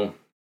initial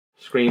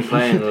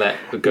screenplay and let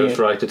the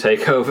ghostwriter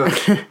take over.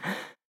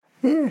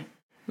 Yeah.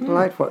 Well,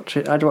 I'd watch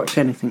it. I'd watch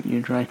anything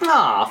you'd write.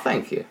 Ah,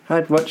 thank you.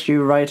 I'd watch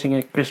you writing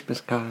a Christmas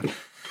card. Do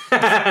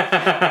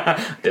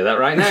that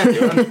right now if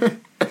you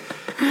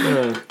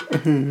want.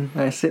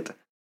 I sit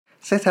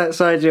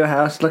outside your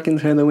house, looking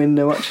through the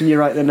window, watching you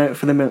write the note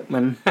for the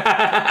milkman.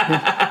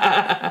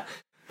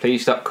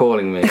 Please stop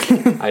calling me.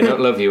 I don't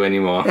love you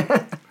anymore.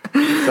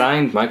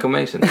 Signed, Michael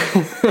Mason,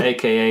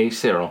 a.k.a.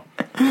 Cyril.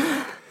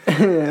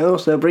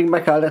 Also, bring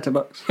back our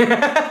letterbox.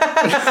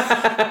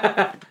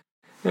 How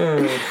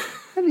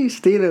do you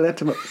steal a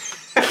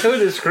letterbox?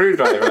 With a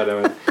screwdriver, I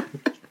don't know.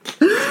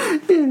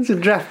 There's a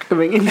draft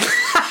coming in.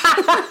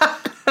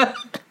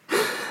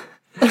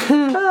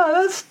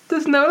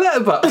 There's no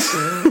letterbox.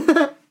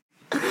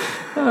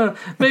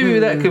 Maybe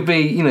that could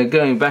be,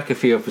 going back a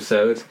few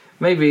episodes.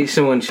 Maybe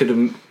someone should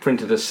have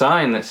printed a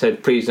sign that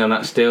said, "Please do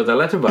not steal the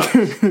letterbox."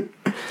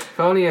 If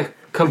only a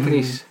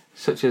company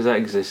such as that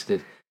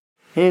existed.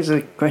 Here's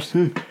a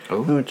question.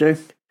 Oh, joke.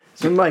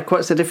 So, Mike,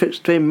 what's the difference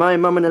between my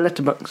mum and a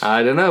letterbox?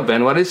 I don't know,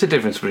 Ben. What is the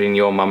difference between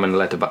your mum and a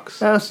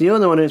letterbox? Oh, so you're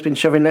the one who's been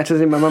shoving letters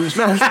in my mum's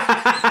mouth.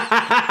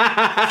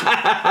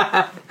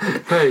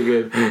 Very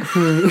good.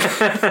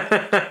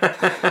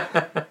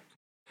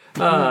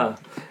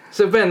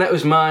 So, Ben, that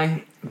was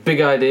my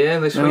big idea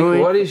this week. Yeah.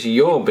 What is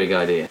your big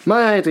idea?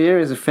 My idea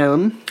is a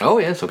film. Oh,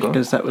 yes, of course.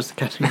 Because that was the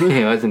category.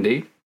 Yes,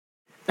 indeed.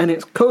 And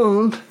it's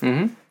called,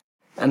 and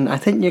I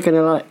think you're going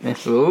to like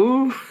this,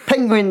 Ooh.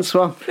 Penguin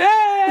Swamp.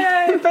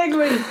 Yay,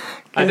 penguin!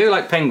 I do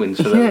like penguins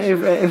for those. Yeah,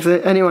 if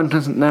anyone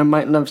doesn't know,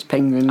 Mike loves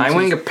penguins. I'm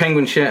wearing a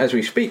penguin shirt as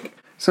we speak.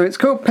 So it's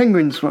called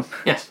Penguin Swamp.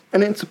 Yes.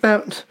 And it's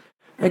about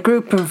a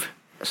group of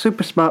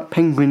super smart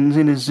penguins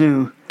in a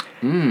zoo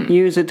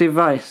use a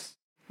device,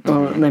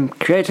 or then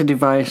create a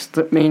device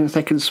that means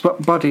they can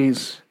swap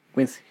bodies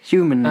with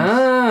humans.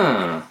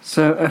 Ah.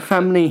 So a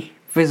family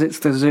visits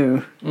the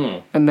zoo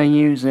and they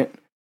use it,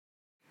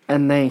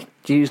 and they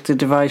use the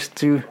device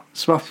to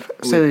swap.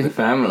 With the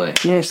family.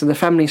 Yeah, so the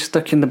family's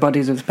stuck in the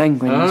bodies of the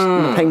penguins,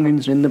 and the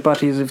penguins are in the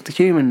bodies of the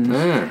humans.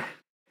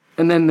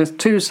 And then there's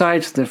two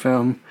sides to the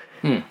film.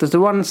 There's the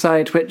one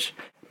side which,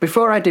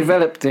 before I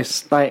developed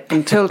this,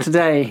 until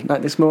today,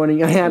 this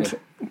morning, I had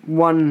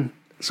one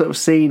sort of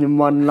scene and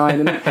one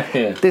line, and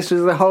this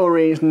was the whole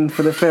reason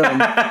for the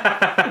film.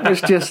 It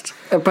was just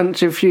a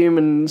bunch of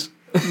humans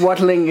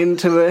waddling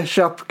into a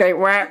shop going,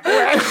 wah,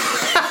 wah.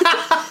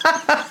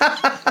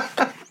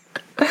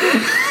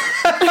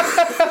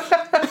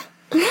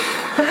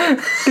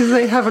 Because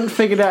they haven't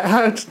figured out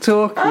how to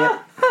talk yet,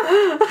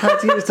 how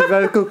to use the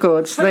vocal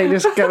cords, so they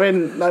just go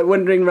in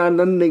wandering around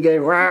London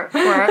going, wah,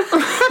 wah.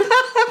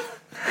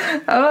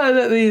 I like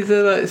that these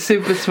are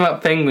super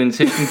smart penguins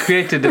who can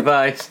create a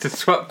device to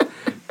swap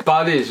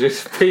bodies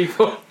with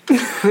people.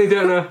 They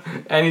don't know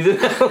anything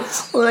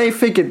else. Well, they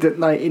figured that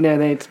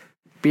they'd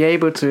be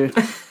able to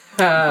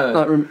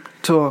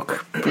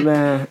talk, but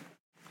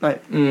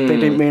they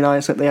didn't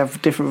realise that they have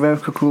different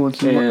vocal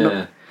cords and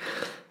whatnot.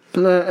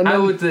 But,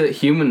 how would the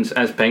humans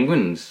as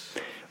penguins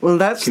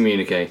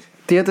communicate?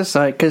 The other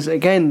side, because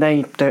again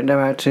they don't know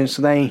how to,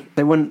 so they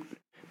wouldn't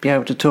be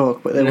able to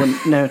talk, but they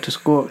wouldn't know how to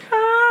squawk.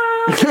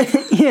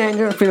 Yeah, it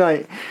would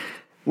be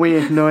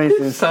weird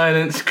noises.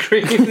 Silent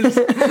screams.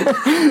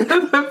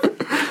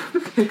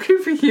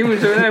 Creepy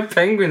humans are now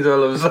penguins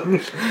all of a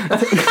sudden. I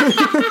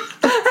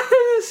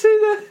just see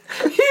the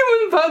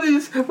human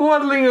bodies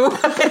waddling away.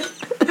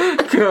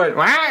 Going,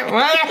 wah,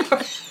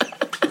 wah.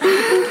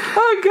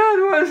 Oh God,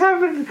 what has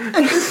happened?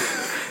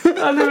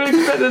 I never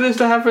expected this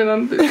to happen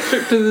on the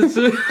trip to the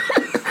zoo.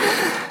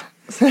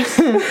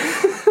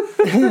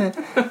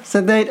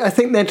 So I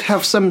think they'd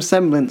have some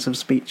semblance of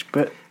speech,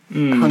 but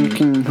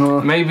honking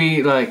or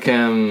maybe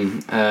maybe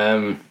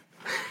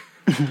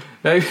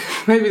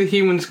the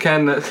humans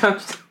can. That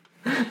sounds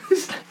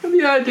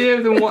the idea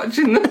of them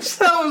watching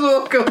themselves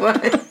walk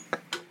away.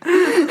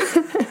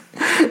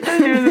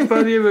 And you're in the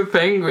body of a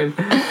penguin.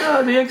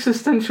 Oh, the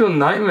existential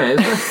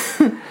nightmares.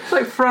 It's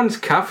like Franz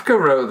Kafka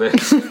wrote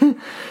this.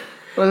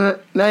 Well,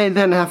 they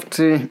then have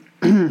to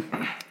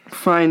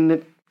find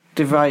the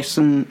device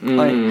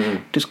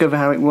and discover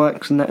how it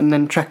works, and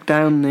then track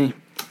down the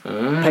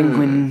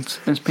penguins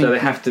as people. So they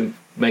have to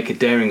make a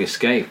daring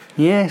escape.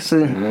 Yeah,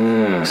 so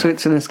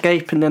it's an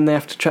escape, and then they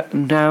have to track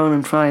them down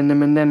and find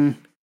them, and then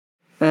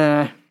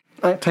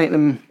take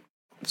them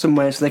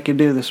somewhere so they can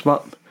do the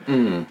swap.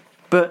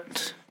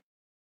 But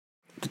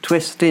the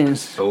twist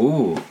is,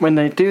 Ooh. when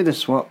they do the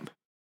swap,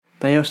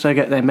 they also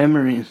get their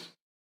memories.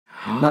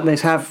 Like they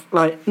have,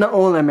 like, not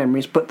all their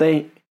memories, but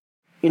they,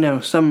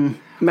 some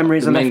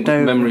memories are left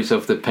over. Memories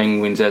of the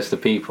penguins as the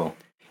people.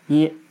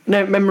 Yeah,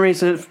 no,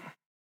 memories of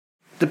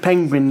the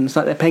penguins,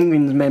 like the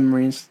penguins'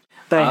 memories.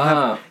 They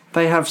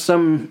have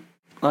some,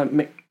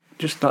 like,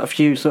 just like a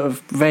few sort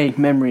of vague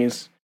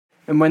memories.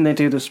 And when they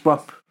do the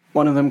swap,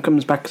 one of them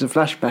comes back as a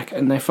flashback,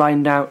 and they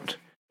find out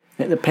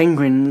that the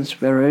penguins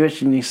were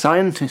originally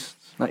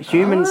scientists, like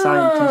human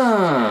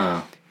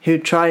scientists, who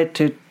tried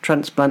to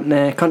transplant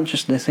their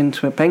consciousness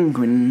into a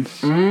penguin's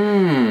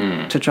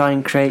to try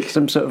and create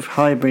some sort of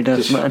hybrid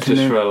or something.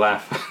 Just for a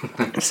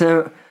laugh.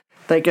 So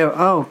they go,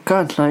 oh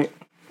God, like,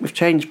 we've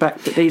changed back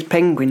that these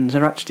penguins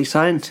are actually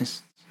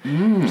scientists.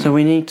 So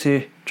we need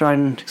to try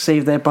and see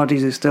if their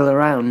bodies are still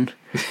around.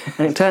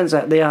 And it turns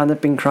out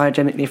they've been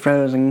cryogenically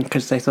frozen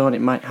because they thought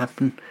it might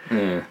happen.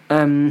 Yeah.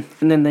 And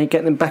then they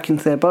get them back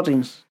into their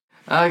bodies.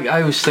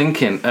 I was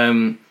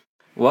thinking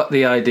what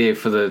the idea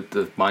for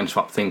the mind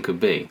swap thing could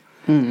be.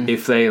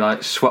 If they,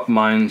 like, swap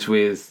minds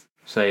with,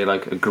 say,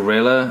 like a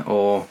gorilla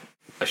or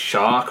a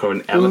shark or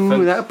an elephant.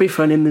 Ooh, that would be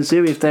fun in the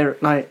zoo if they're,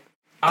 like...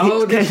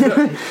 Oh,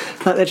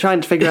 like they're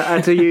trying to figure out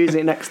how to use it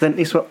and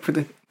accidentally swap with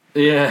it.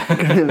 Yeah.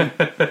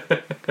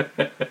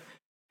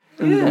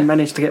 And they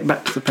manage to get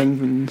back to the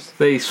penguins.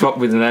 They swap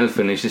with an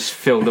elephant. It's just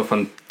filled up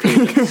on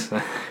pigs.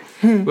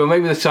 Well,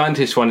 maybe the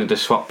scientists wanted to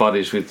swap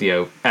bodies with,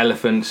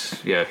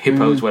 elephants,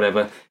 hippos,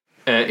 whatever,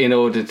 in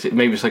order to,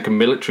 maybe it's like a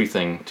military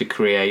thing, to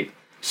create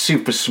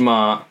super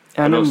smart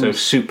animals. And also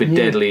super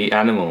deadly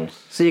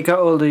animals. So you got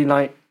all the,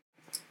 like,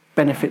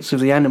 benefits of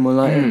the animal,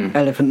 like an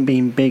elephant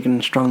being big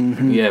and strong.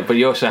 And but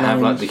you also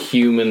have, like, the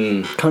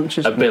human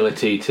conscious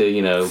ability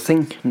to,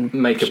 think and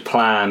make a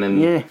plan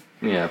and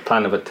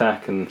plan of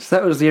attack. And so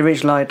that was the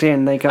original idea,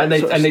 and they got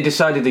they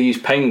decided to use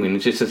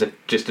penguins just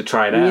to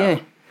try it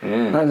out.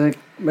 Like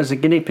as a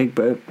guinea pig,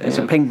 but as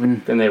a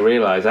penguin. Then they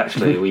realised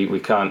actually we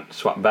can't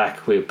swap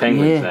back. We're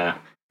penguins now.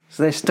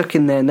 So they're stuck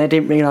in there, and they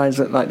didn't realise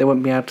that, like, they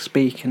wouldn't be able to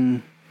speak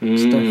and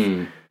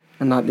stuff.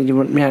 And, like, they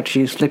wouldn't be able to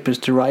use slippers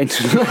to ride.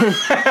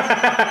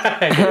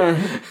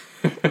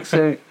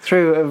 So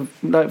through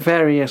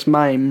various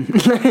mime,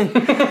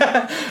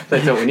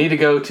 they thought we need to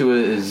go to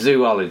a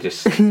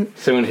zoologist,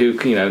 someone who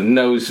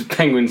knows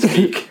penguin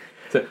speak.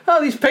 So,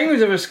 these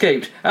penguins have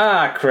escaped.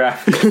 Ah,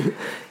 crap.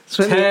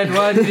 Ted,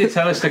 why did you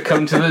tell us to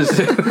come to the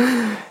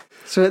zoo?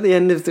 So at the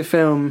end of the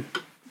film,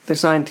 the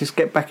scientists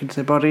get back into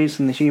their bodies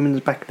and the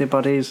humans back in their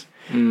bodies.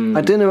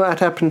 I don't know what had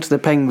happened to the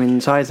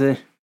penguins either.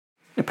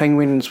 The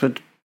penguins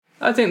would...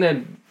 I think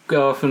they'd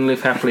go off and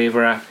live happily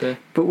ever after.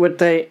 But would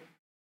they...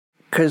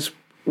 Because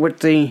would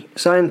the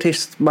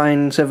scientists'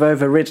 minds have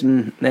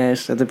overridden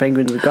theirs, so the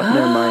penguins have got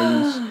no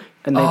minds,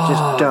 and they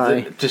just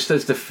die? Just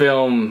as the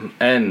film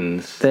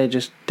ends. They're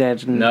just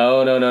dead. And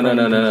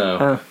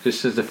No.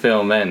 Just as the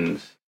film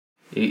ends.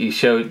 He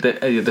showed that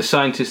the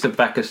scientists are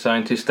back as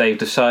scientists. They've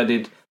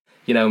decided,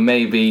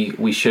 maybe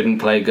we shouldn't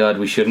play God.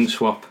 We shouldn't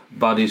swap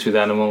bodies with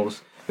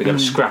animals. We've got to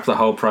scrap the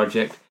whole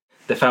project.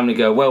 The family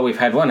go, well, we've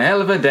had one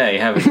hell of a day,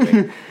 haven't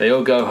we? They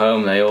all go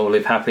home. They all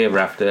live happily ever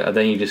after. And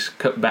then you just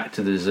cut back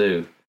to the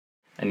zoo,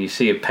 and you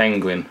see a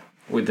penguin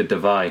with the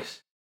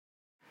device.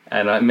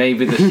 And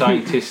maybe the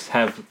scientists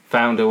have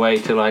found a way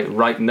to, like,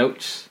 write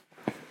notes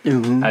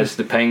as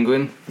the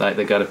penguin. Like,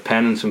 they got a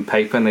pen and some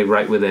paper, and they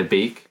write with their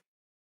beak.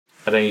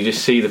 And then you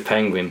just see the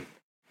penguin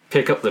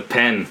pick up the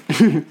pen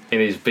in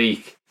his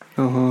beak.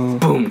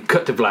 Boom,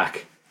 cut to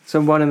black. So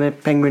one of the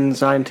penguin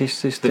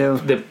scientists is still...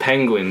 The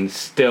penguins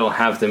still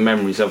have the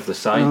memories of the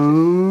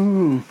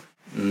scientists.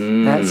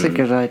 That's a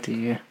good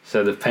idea.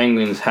 So the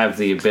penguins have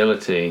the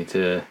ability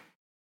to,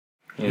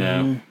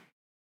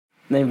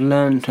 They've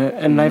learned to...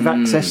 And they've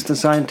accessed the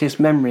scientists'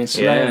 memories.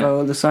 So they have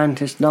all the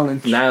scientists'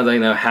 knowledge. Now they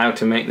know how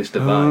to make this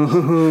device.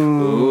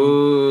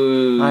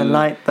 Ooh. I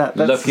like that.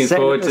 That's looking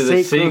forward to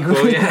the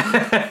sequel.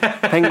 Yeah.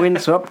 Penguin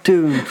Swap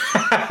 2.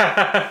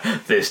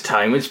 This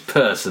time it's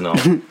personal.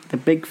 The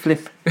big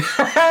flip.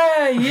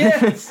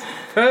 Yes,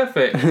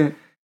 perfect.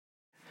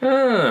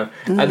 And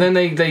then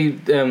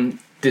they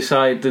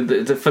decide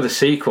for the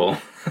sequel.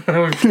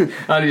 I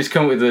only just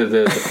come up with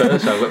the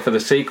first one, but for the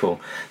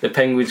sequel, the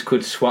penguins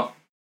could swap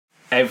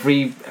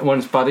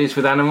everyone's bodies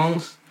with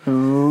animals.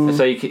 Ooh.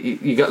 So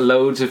you got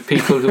loads of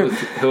people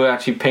who are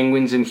actually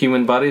penguins in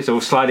human bodies,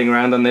 all sliding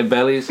around on their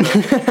bellies,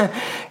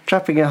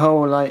 trapping a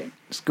whole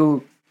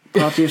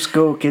party of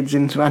school kids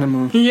into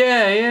animals.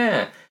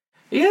 Yeah.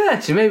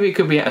 So maybe it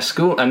could be at a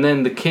school, and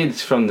then the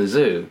kids from the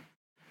zoo,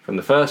 from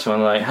the first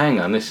one, like, hang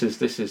on, this is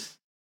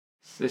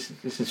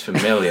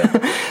familiar.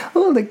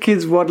 All the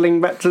kids waddling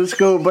back to the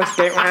school bus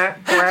going,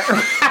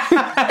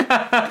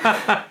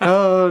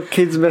 oh,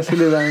 kids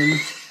messing around.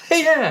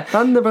 Yeah.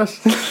 On the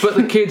bus. But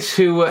the kids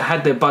who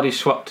had their bodies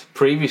swapped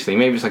previously,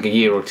 maybe it's like a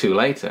year or two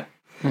later,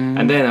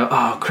 and then,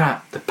 oh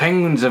crap, the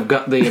penguins have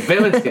got the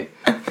ability.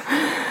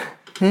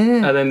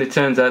 And then it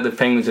turns out the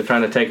penguins are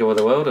trying to take over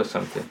the world or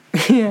something.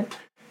 Yeah.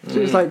 So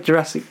it's like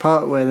Jurassic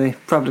Park, where the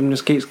problem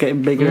just keeps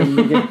getting bigger and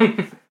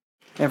bigger.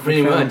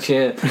 Pretty much,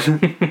 yeah.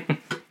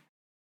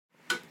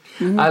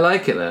 I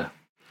like it though.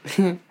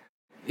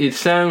 It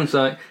sounds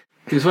like,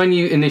 because when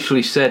you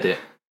initially said it,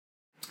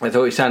 I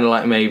thought it sounded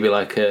like maybe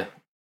like a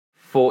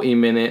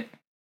 40-minute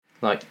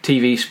like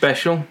TV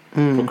special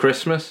for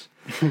Christmas.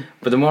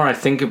 But the more I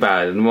think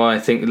about it, the more I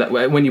think, like,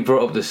 when you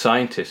brought up the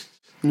scientists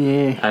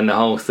and the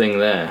whole thing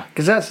there.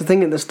 Because that's the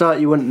thing at the start,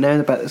 you wouldn't know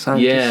about the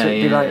scientists. Yeah,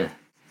 It'd be like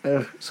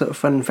a sort of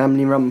fun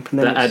family romp. And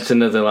then that adds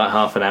another like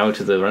half an hour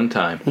to the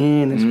runtime.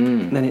 Yeah,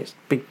 and then it's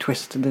big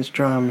twist and there's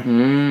drama.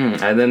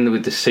 And then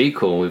with the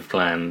sequel we've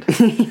planned.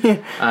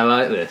 I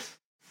like this.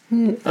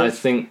 I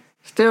think...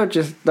 Still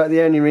just like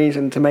the only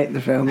reason to make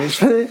the film is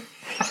for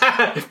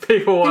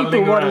people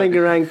waddling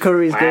around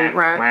curries going Can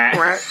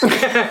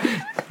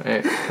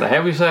I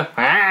help you, sir?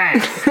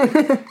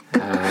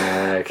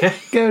 Okay.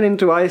 Going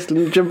into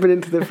Iceland, jumping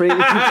into the freezer.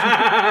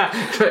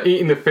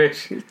 Eating the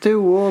fish. It's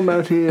too warm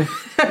out here.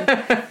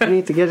 I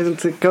need to get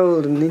into the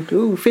cold and eat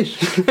fish.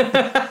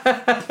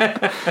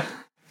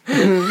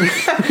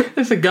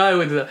 There's a guy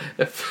with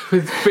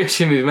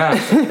fish in his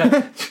mouth.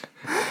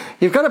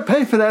 You've got to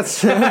pay for that,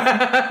 sir.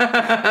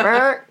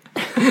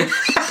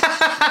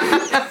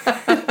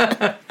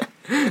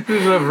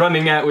 There's a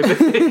running out with the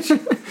fish.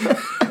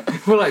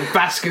 We're like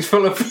baskets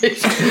full of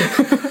fish.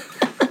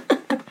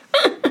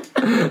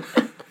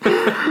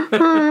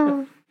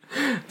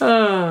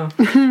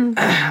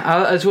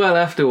 As well,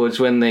 afterwards,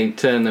 when they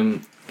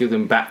give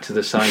them back to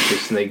the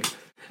scientists, and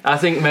I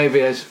think maybe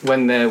as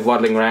when they're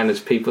waddling around as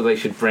people, they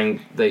should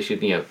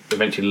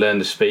eventually learn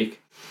to speak.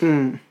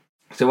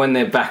 So when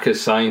they're back as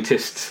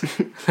scientists,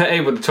 they're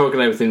able to talk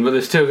and everything, but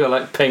they've still got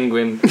like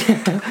penguin.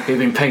 We've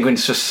been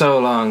penguins for so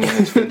long, and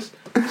it's been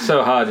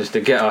so hard just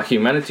to get our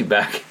humanity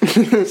back.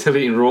 Still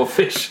eating raw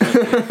fish.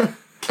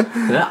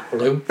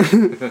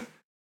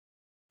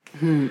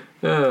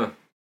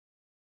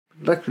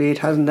 Luckily, it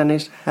hasn't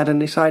had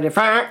any side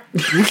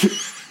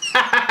effects.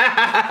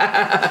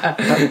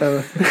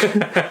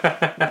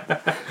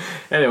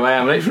 Anyway,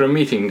 I'm late for a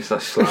meeting, so I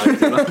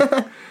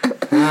slide.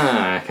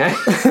 Okay.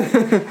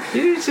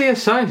 Did you see a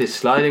scientist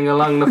sliding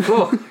along the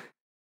floor?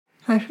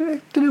 I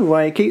don't know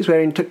why he keeps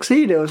wearing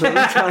tuxedos all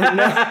the time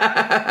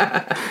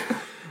now.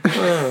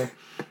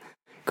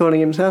 Calling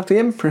himself the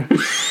Emperor.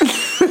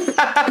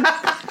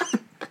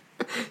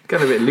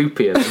 Got a bit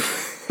loopier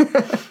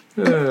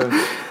then.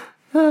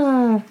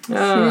 Yeah.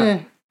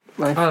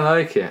 I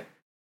like it.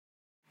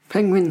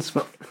 Penguin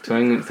swap.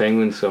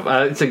 Penguin swap.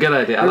 It's a good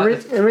idea.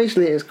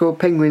 Originally it was called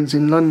Penguins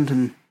in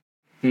London.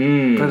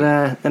 Mm. But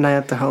then I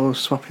had the whole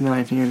swapping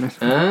idea.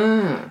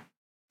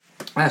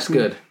 That's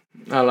good.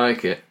 I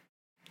like it.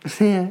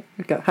 Yeah,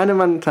 we've got Hannah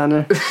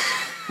Montana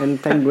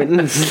and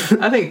penguins.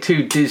 I think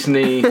 2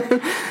 Disney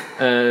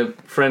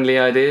friendly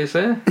ideas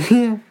there.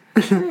 Yeah.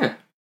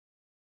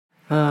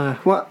 Yeah.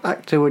 What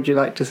actor would you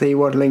like to see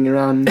waddling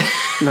around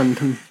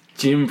London?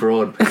 Jim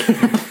Broadbent.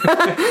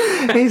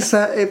 He's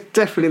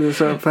definitely the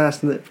sort of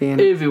person that'd be in.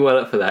 He'd be well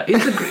up for that.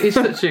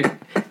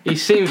 He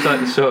seems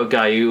like the sort of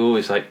guy who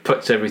always like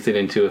puts everything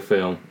into a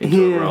film,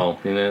 into a role,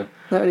 you know.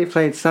 That when he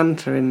played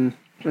Santa in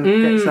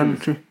Get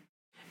Santa.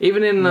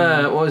 Even in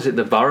what was it,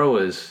 The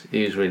Borrowers?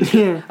 He was really good.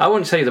 Yeah. I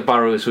wouldn't say The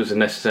Borrowers was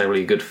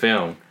necessarily a good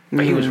film,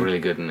 but he was really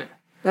good in it.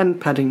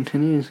 And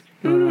Paddington, he is.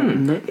 I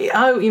don't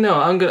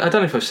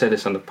know if I've said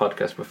this on the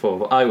podcast before,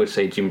 but I would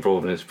say Jim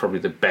Broadbent is probably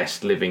the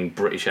best living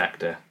British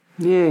actor.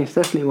 Yeah, he's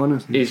definitely one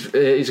of them. He's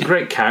a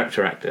great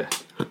character actor.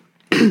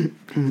 The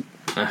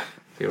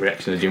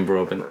reaction of Jim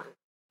Broadbent.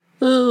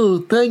 Oh,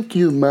 thank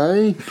you,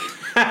 Mike.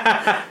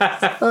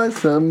 I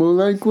sound more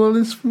like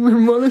Wallace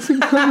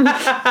and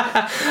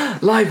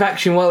Gromit. Live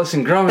action Wallace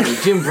and Gromit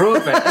with Jim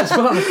Broadbent as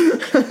well.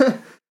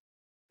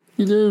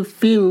 You know,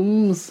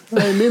 films,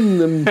 I'm in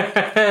them.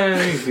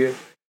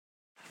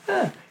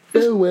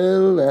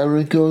 Farewell,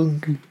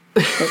 Aragog.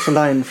 That's a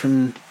line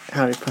from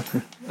Harry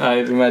Potter.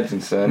 I'd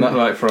imagine so. Not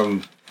like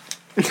from,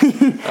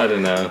 I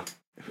don't know,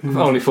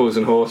 Only Fools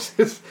and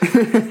Horses.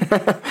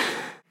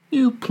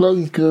 You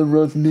plunker,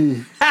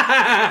 Rodney.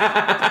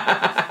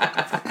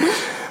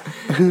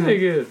 Very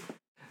good.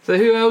 So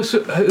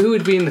who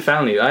would be in the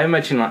family? I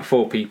imagine like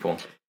 4 people.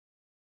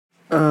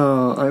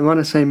 Oh, I want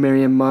to say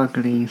Miriam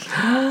Margolyes.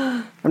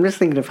 I'm just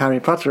thinking of Harry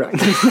Potter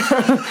actors.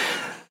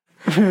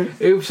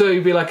 So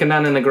you'd be like a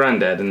nan and a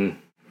granddad and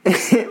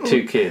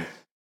 2 kids.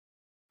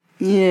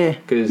 Yeah,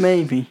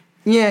 maybe.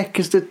 Yeah,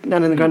 because the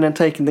nan and the granddad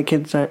taking the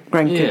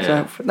grandkids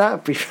out.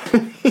 That'd be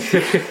funny.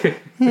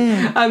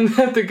 Yeah. And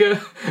have to go.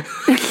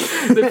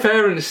 The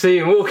parents see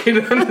him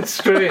walking down the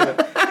street.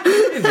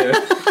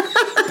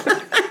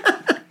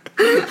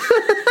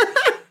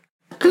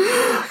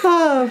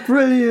 Oh,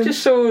 brilliant.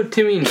 Just saw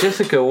Timmy and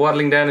Jessica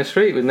waddling down the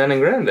street with nan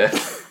and granddad.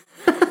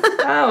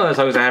 Oh, as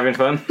long as they're having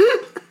fun.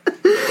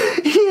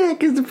 Yeah,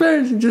 because the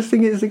parents just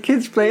think it's the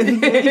kids playing the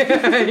game.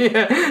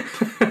 Yeah.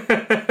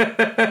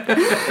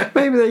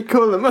 Maybe they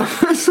call them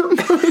up at some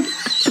point.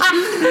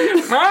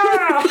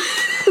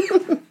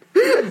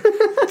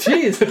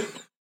 Jeez.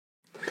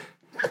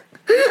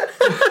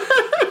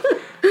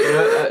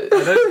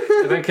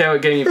 I don't care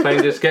what game you're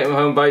playing, just get them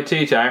home by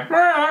tea time.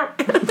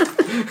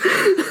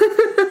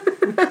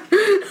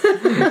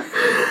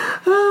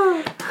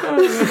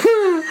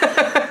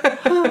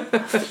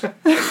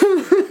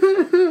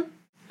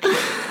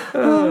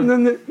 And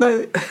then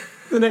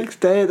the next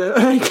day they're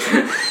like,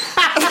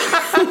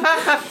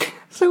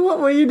 so what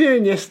were you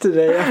doing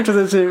yesterday after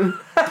the zoo?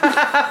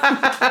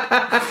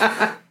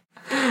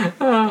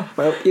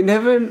 Well, you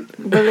never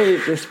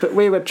believe this, but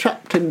we were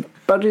trapped in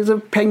bodies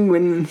of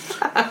penguins.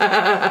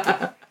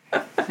 Have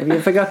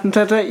you forgotten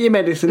to take your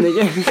medicine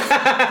again?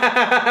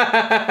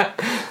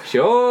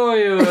 Sure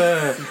you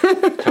were.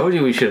 Told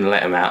you we shouldn't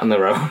let him out on the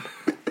road.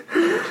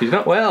 She's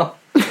not well.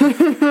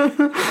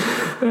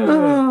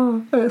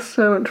 Oh, it's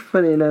so much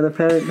funny now the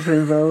parents are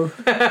involved.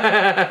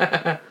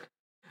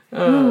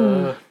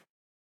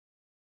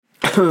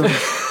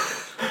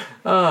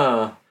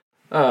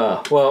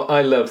 Well,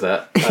 I love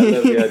that. I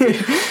love the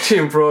idea.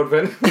 Jim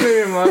Broadbent,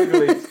 Miriam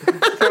Margulies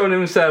throwing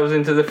themselves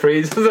into the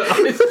freezer of the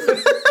ice.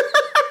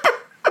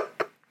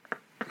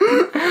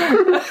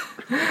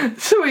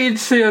 So what you'd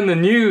see on the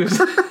news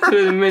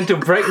with a mental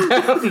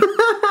breakdown.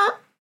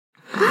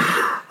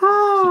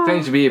 She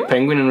claims to be a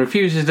penguin and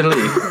refuses to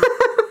leave.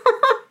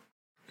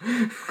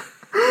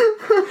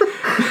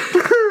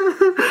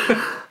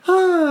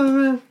 Oh,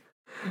 man.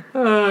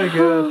 Oh,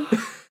 God.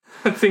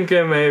 I think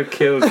I may have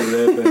killed you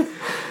there, but...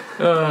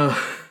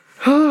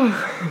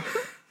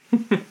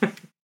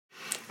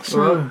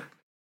 So,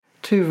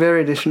 two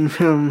very different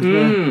films,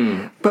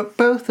 but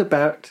both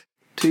about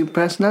two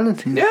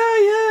personalities.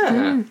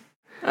 Yeah.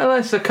 Oh,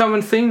 that's a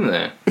common theme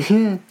there.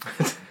 Yeah.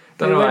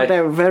 They went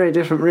down very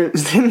different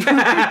routes, didn't they?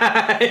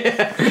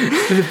 Yeah.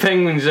 The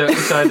penguins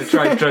outside to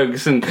try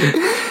drugs and...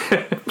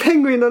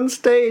 Penguin on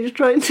stage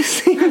trying to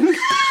sing.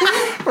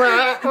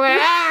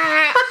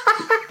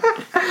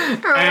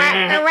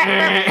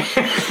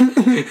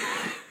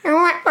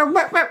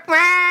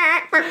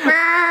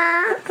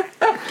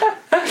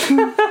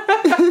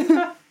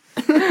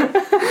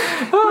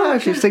 Oh,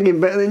 she's singing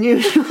better than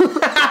usual.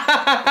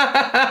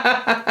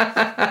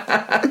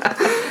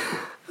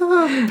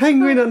 Oh,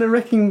 penguin on a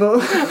wrecking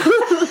ball.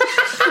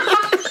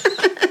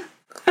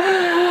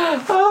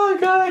 Oh,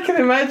 God, I can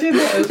imagine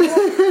that as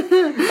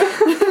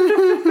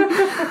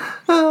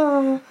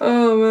well.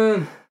 Oh,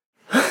 man.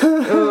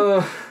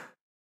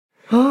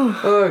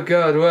 Oh,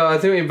 God. Well, I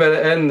think we better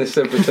end this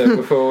episode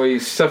before we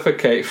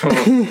suffocate from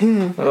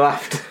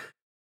laughter.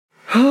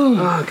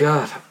 Oh,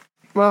 God.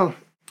 Well,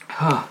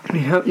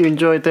 we hope you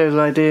enjoyed those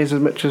ideas as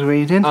much as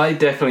we did. I would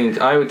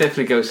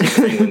definitely go see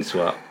Penguin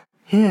Swap.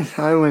 Yes,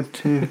 I went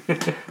to.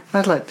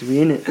 I'd like to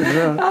be in it as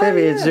well.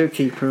 Maybe a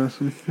zookeeper or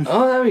something.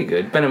 Oh, that'd be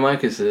good. Ben and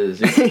Mike is a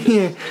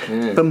zookeeper.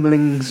 Yeah,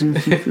 bumbling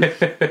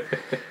zookeepers.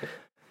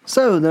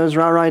 So, those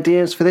are our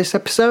ideas for this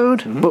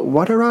episode, but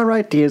what are our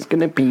ideas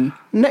going to be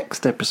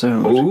next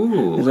episode?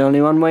 Ooh. There's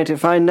only one way to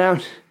find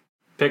out.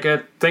 Pick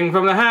a thing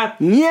from the hat.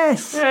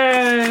 Yes!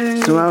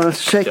 Yay! So I'll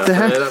shake the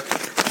hat.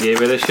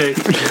 Give it a shake.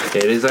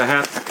 It is a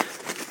hat.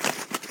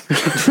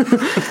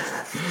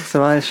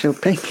 So I shall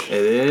pick.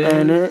 It is.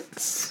 And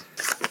it's...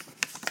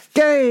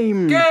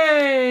 Game!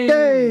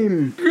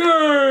 Game!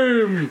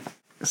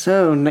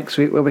 So, next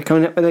week we'll be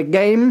coming up with a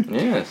game.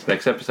 Yes,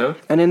 next episode.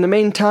 And in the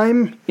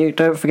meantime, you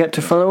don't forget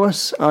to follow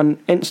us on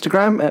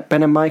Instagram at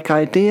Ben and Mike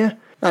Idea.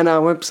 And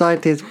our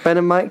website is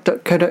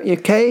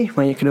benandmike.co.uk,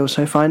 where you can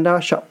also find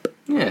our shop.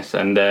 Yes,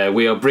 and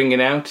we are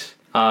bringing out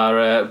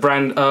our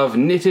brand of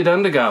knitted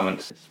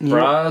undergarments.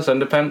 Bras,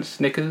 underpants,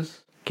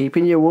 knickers.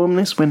 Keeping you warm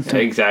this winter.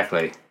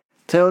 Exactly.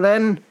 Till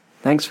then,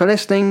 thanks for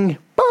listening.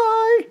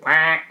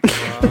 Bye!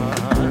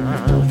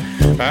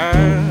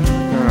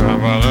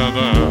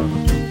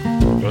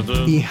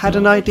 The Had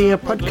an Idea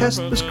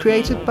podcast was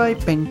created by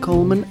Ben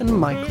Coleman and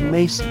Michael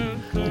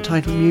Mason. The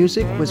title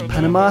music was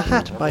Panama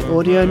Hat by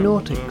Audio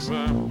Nautics.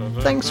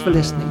 Thanks for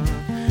listening.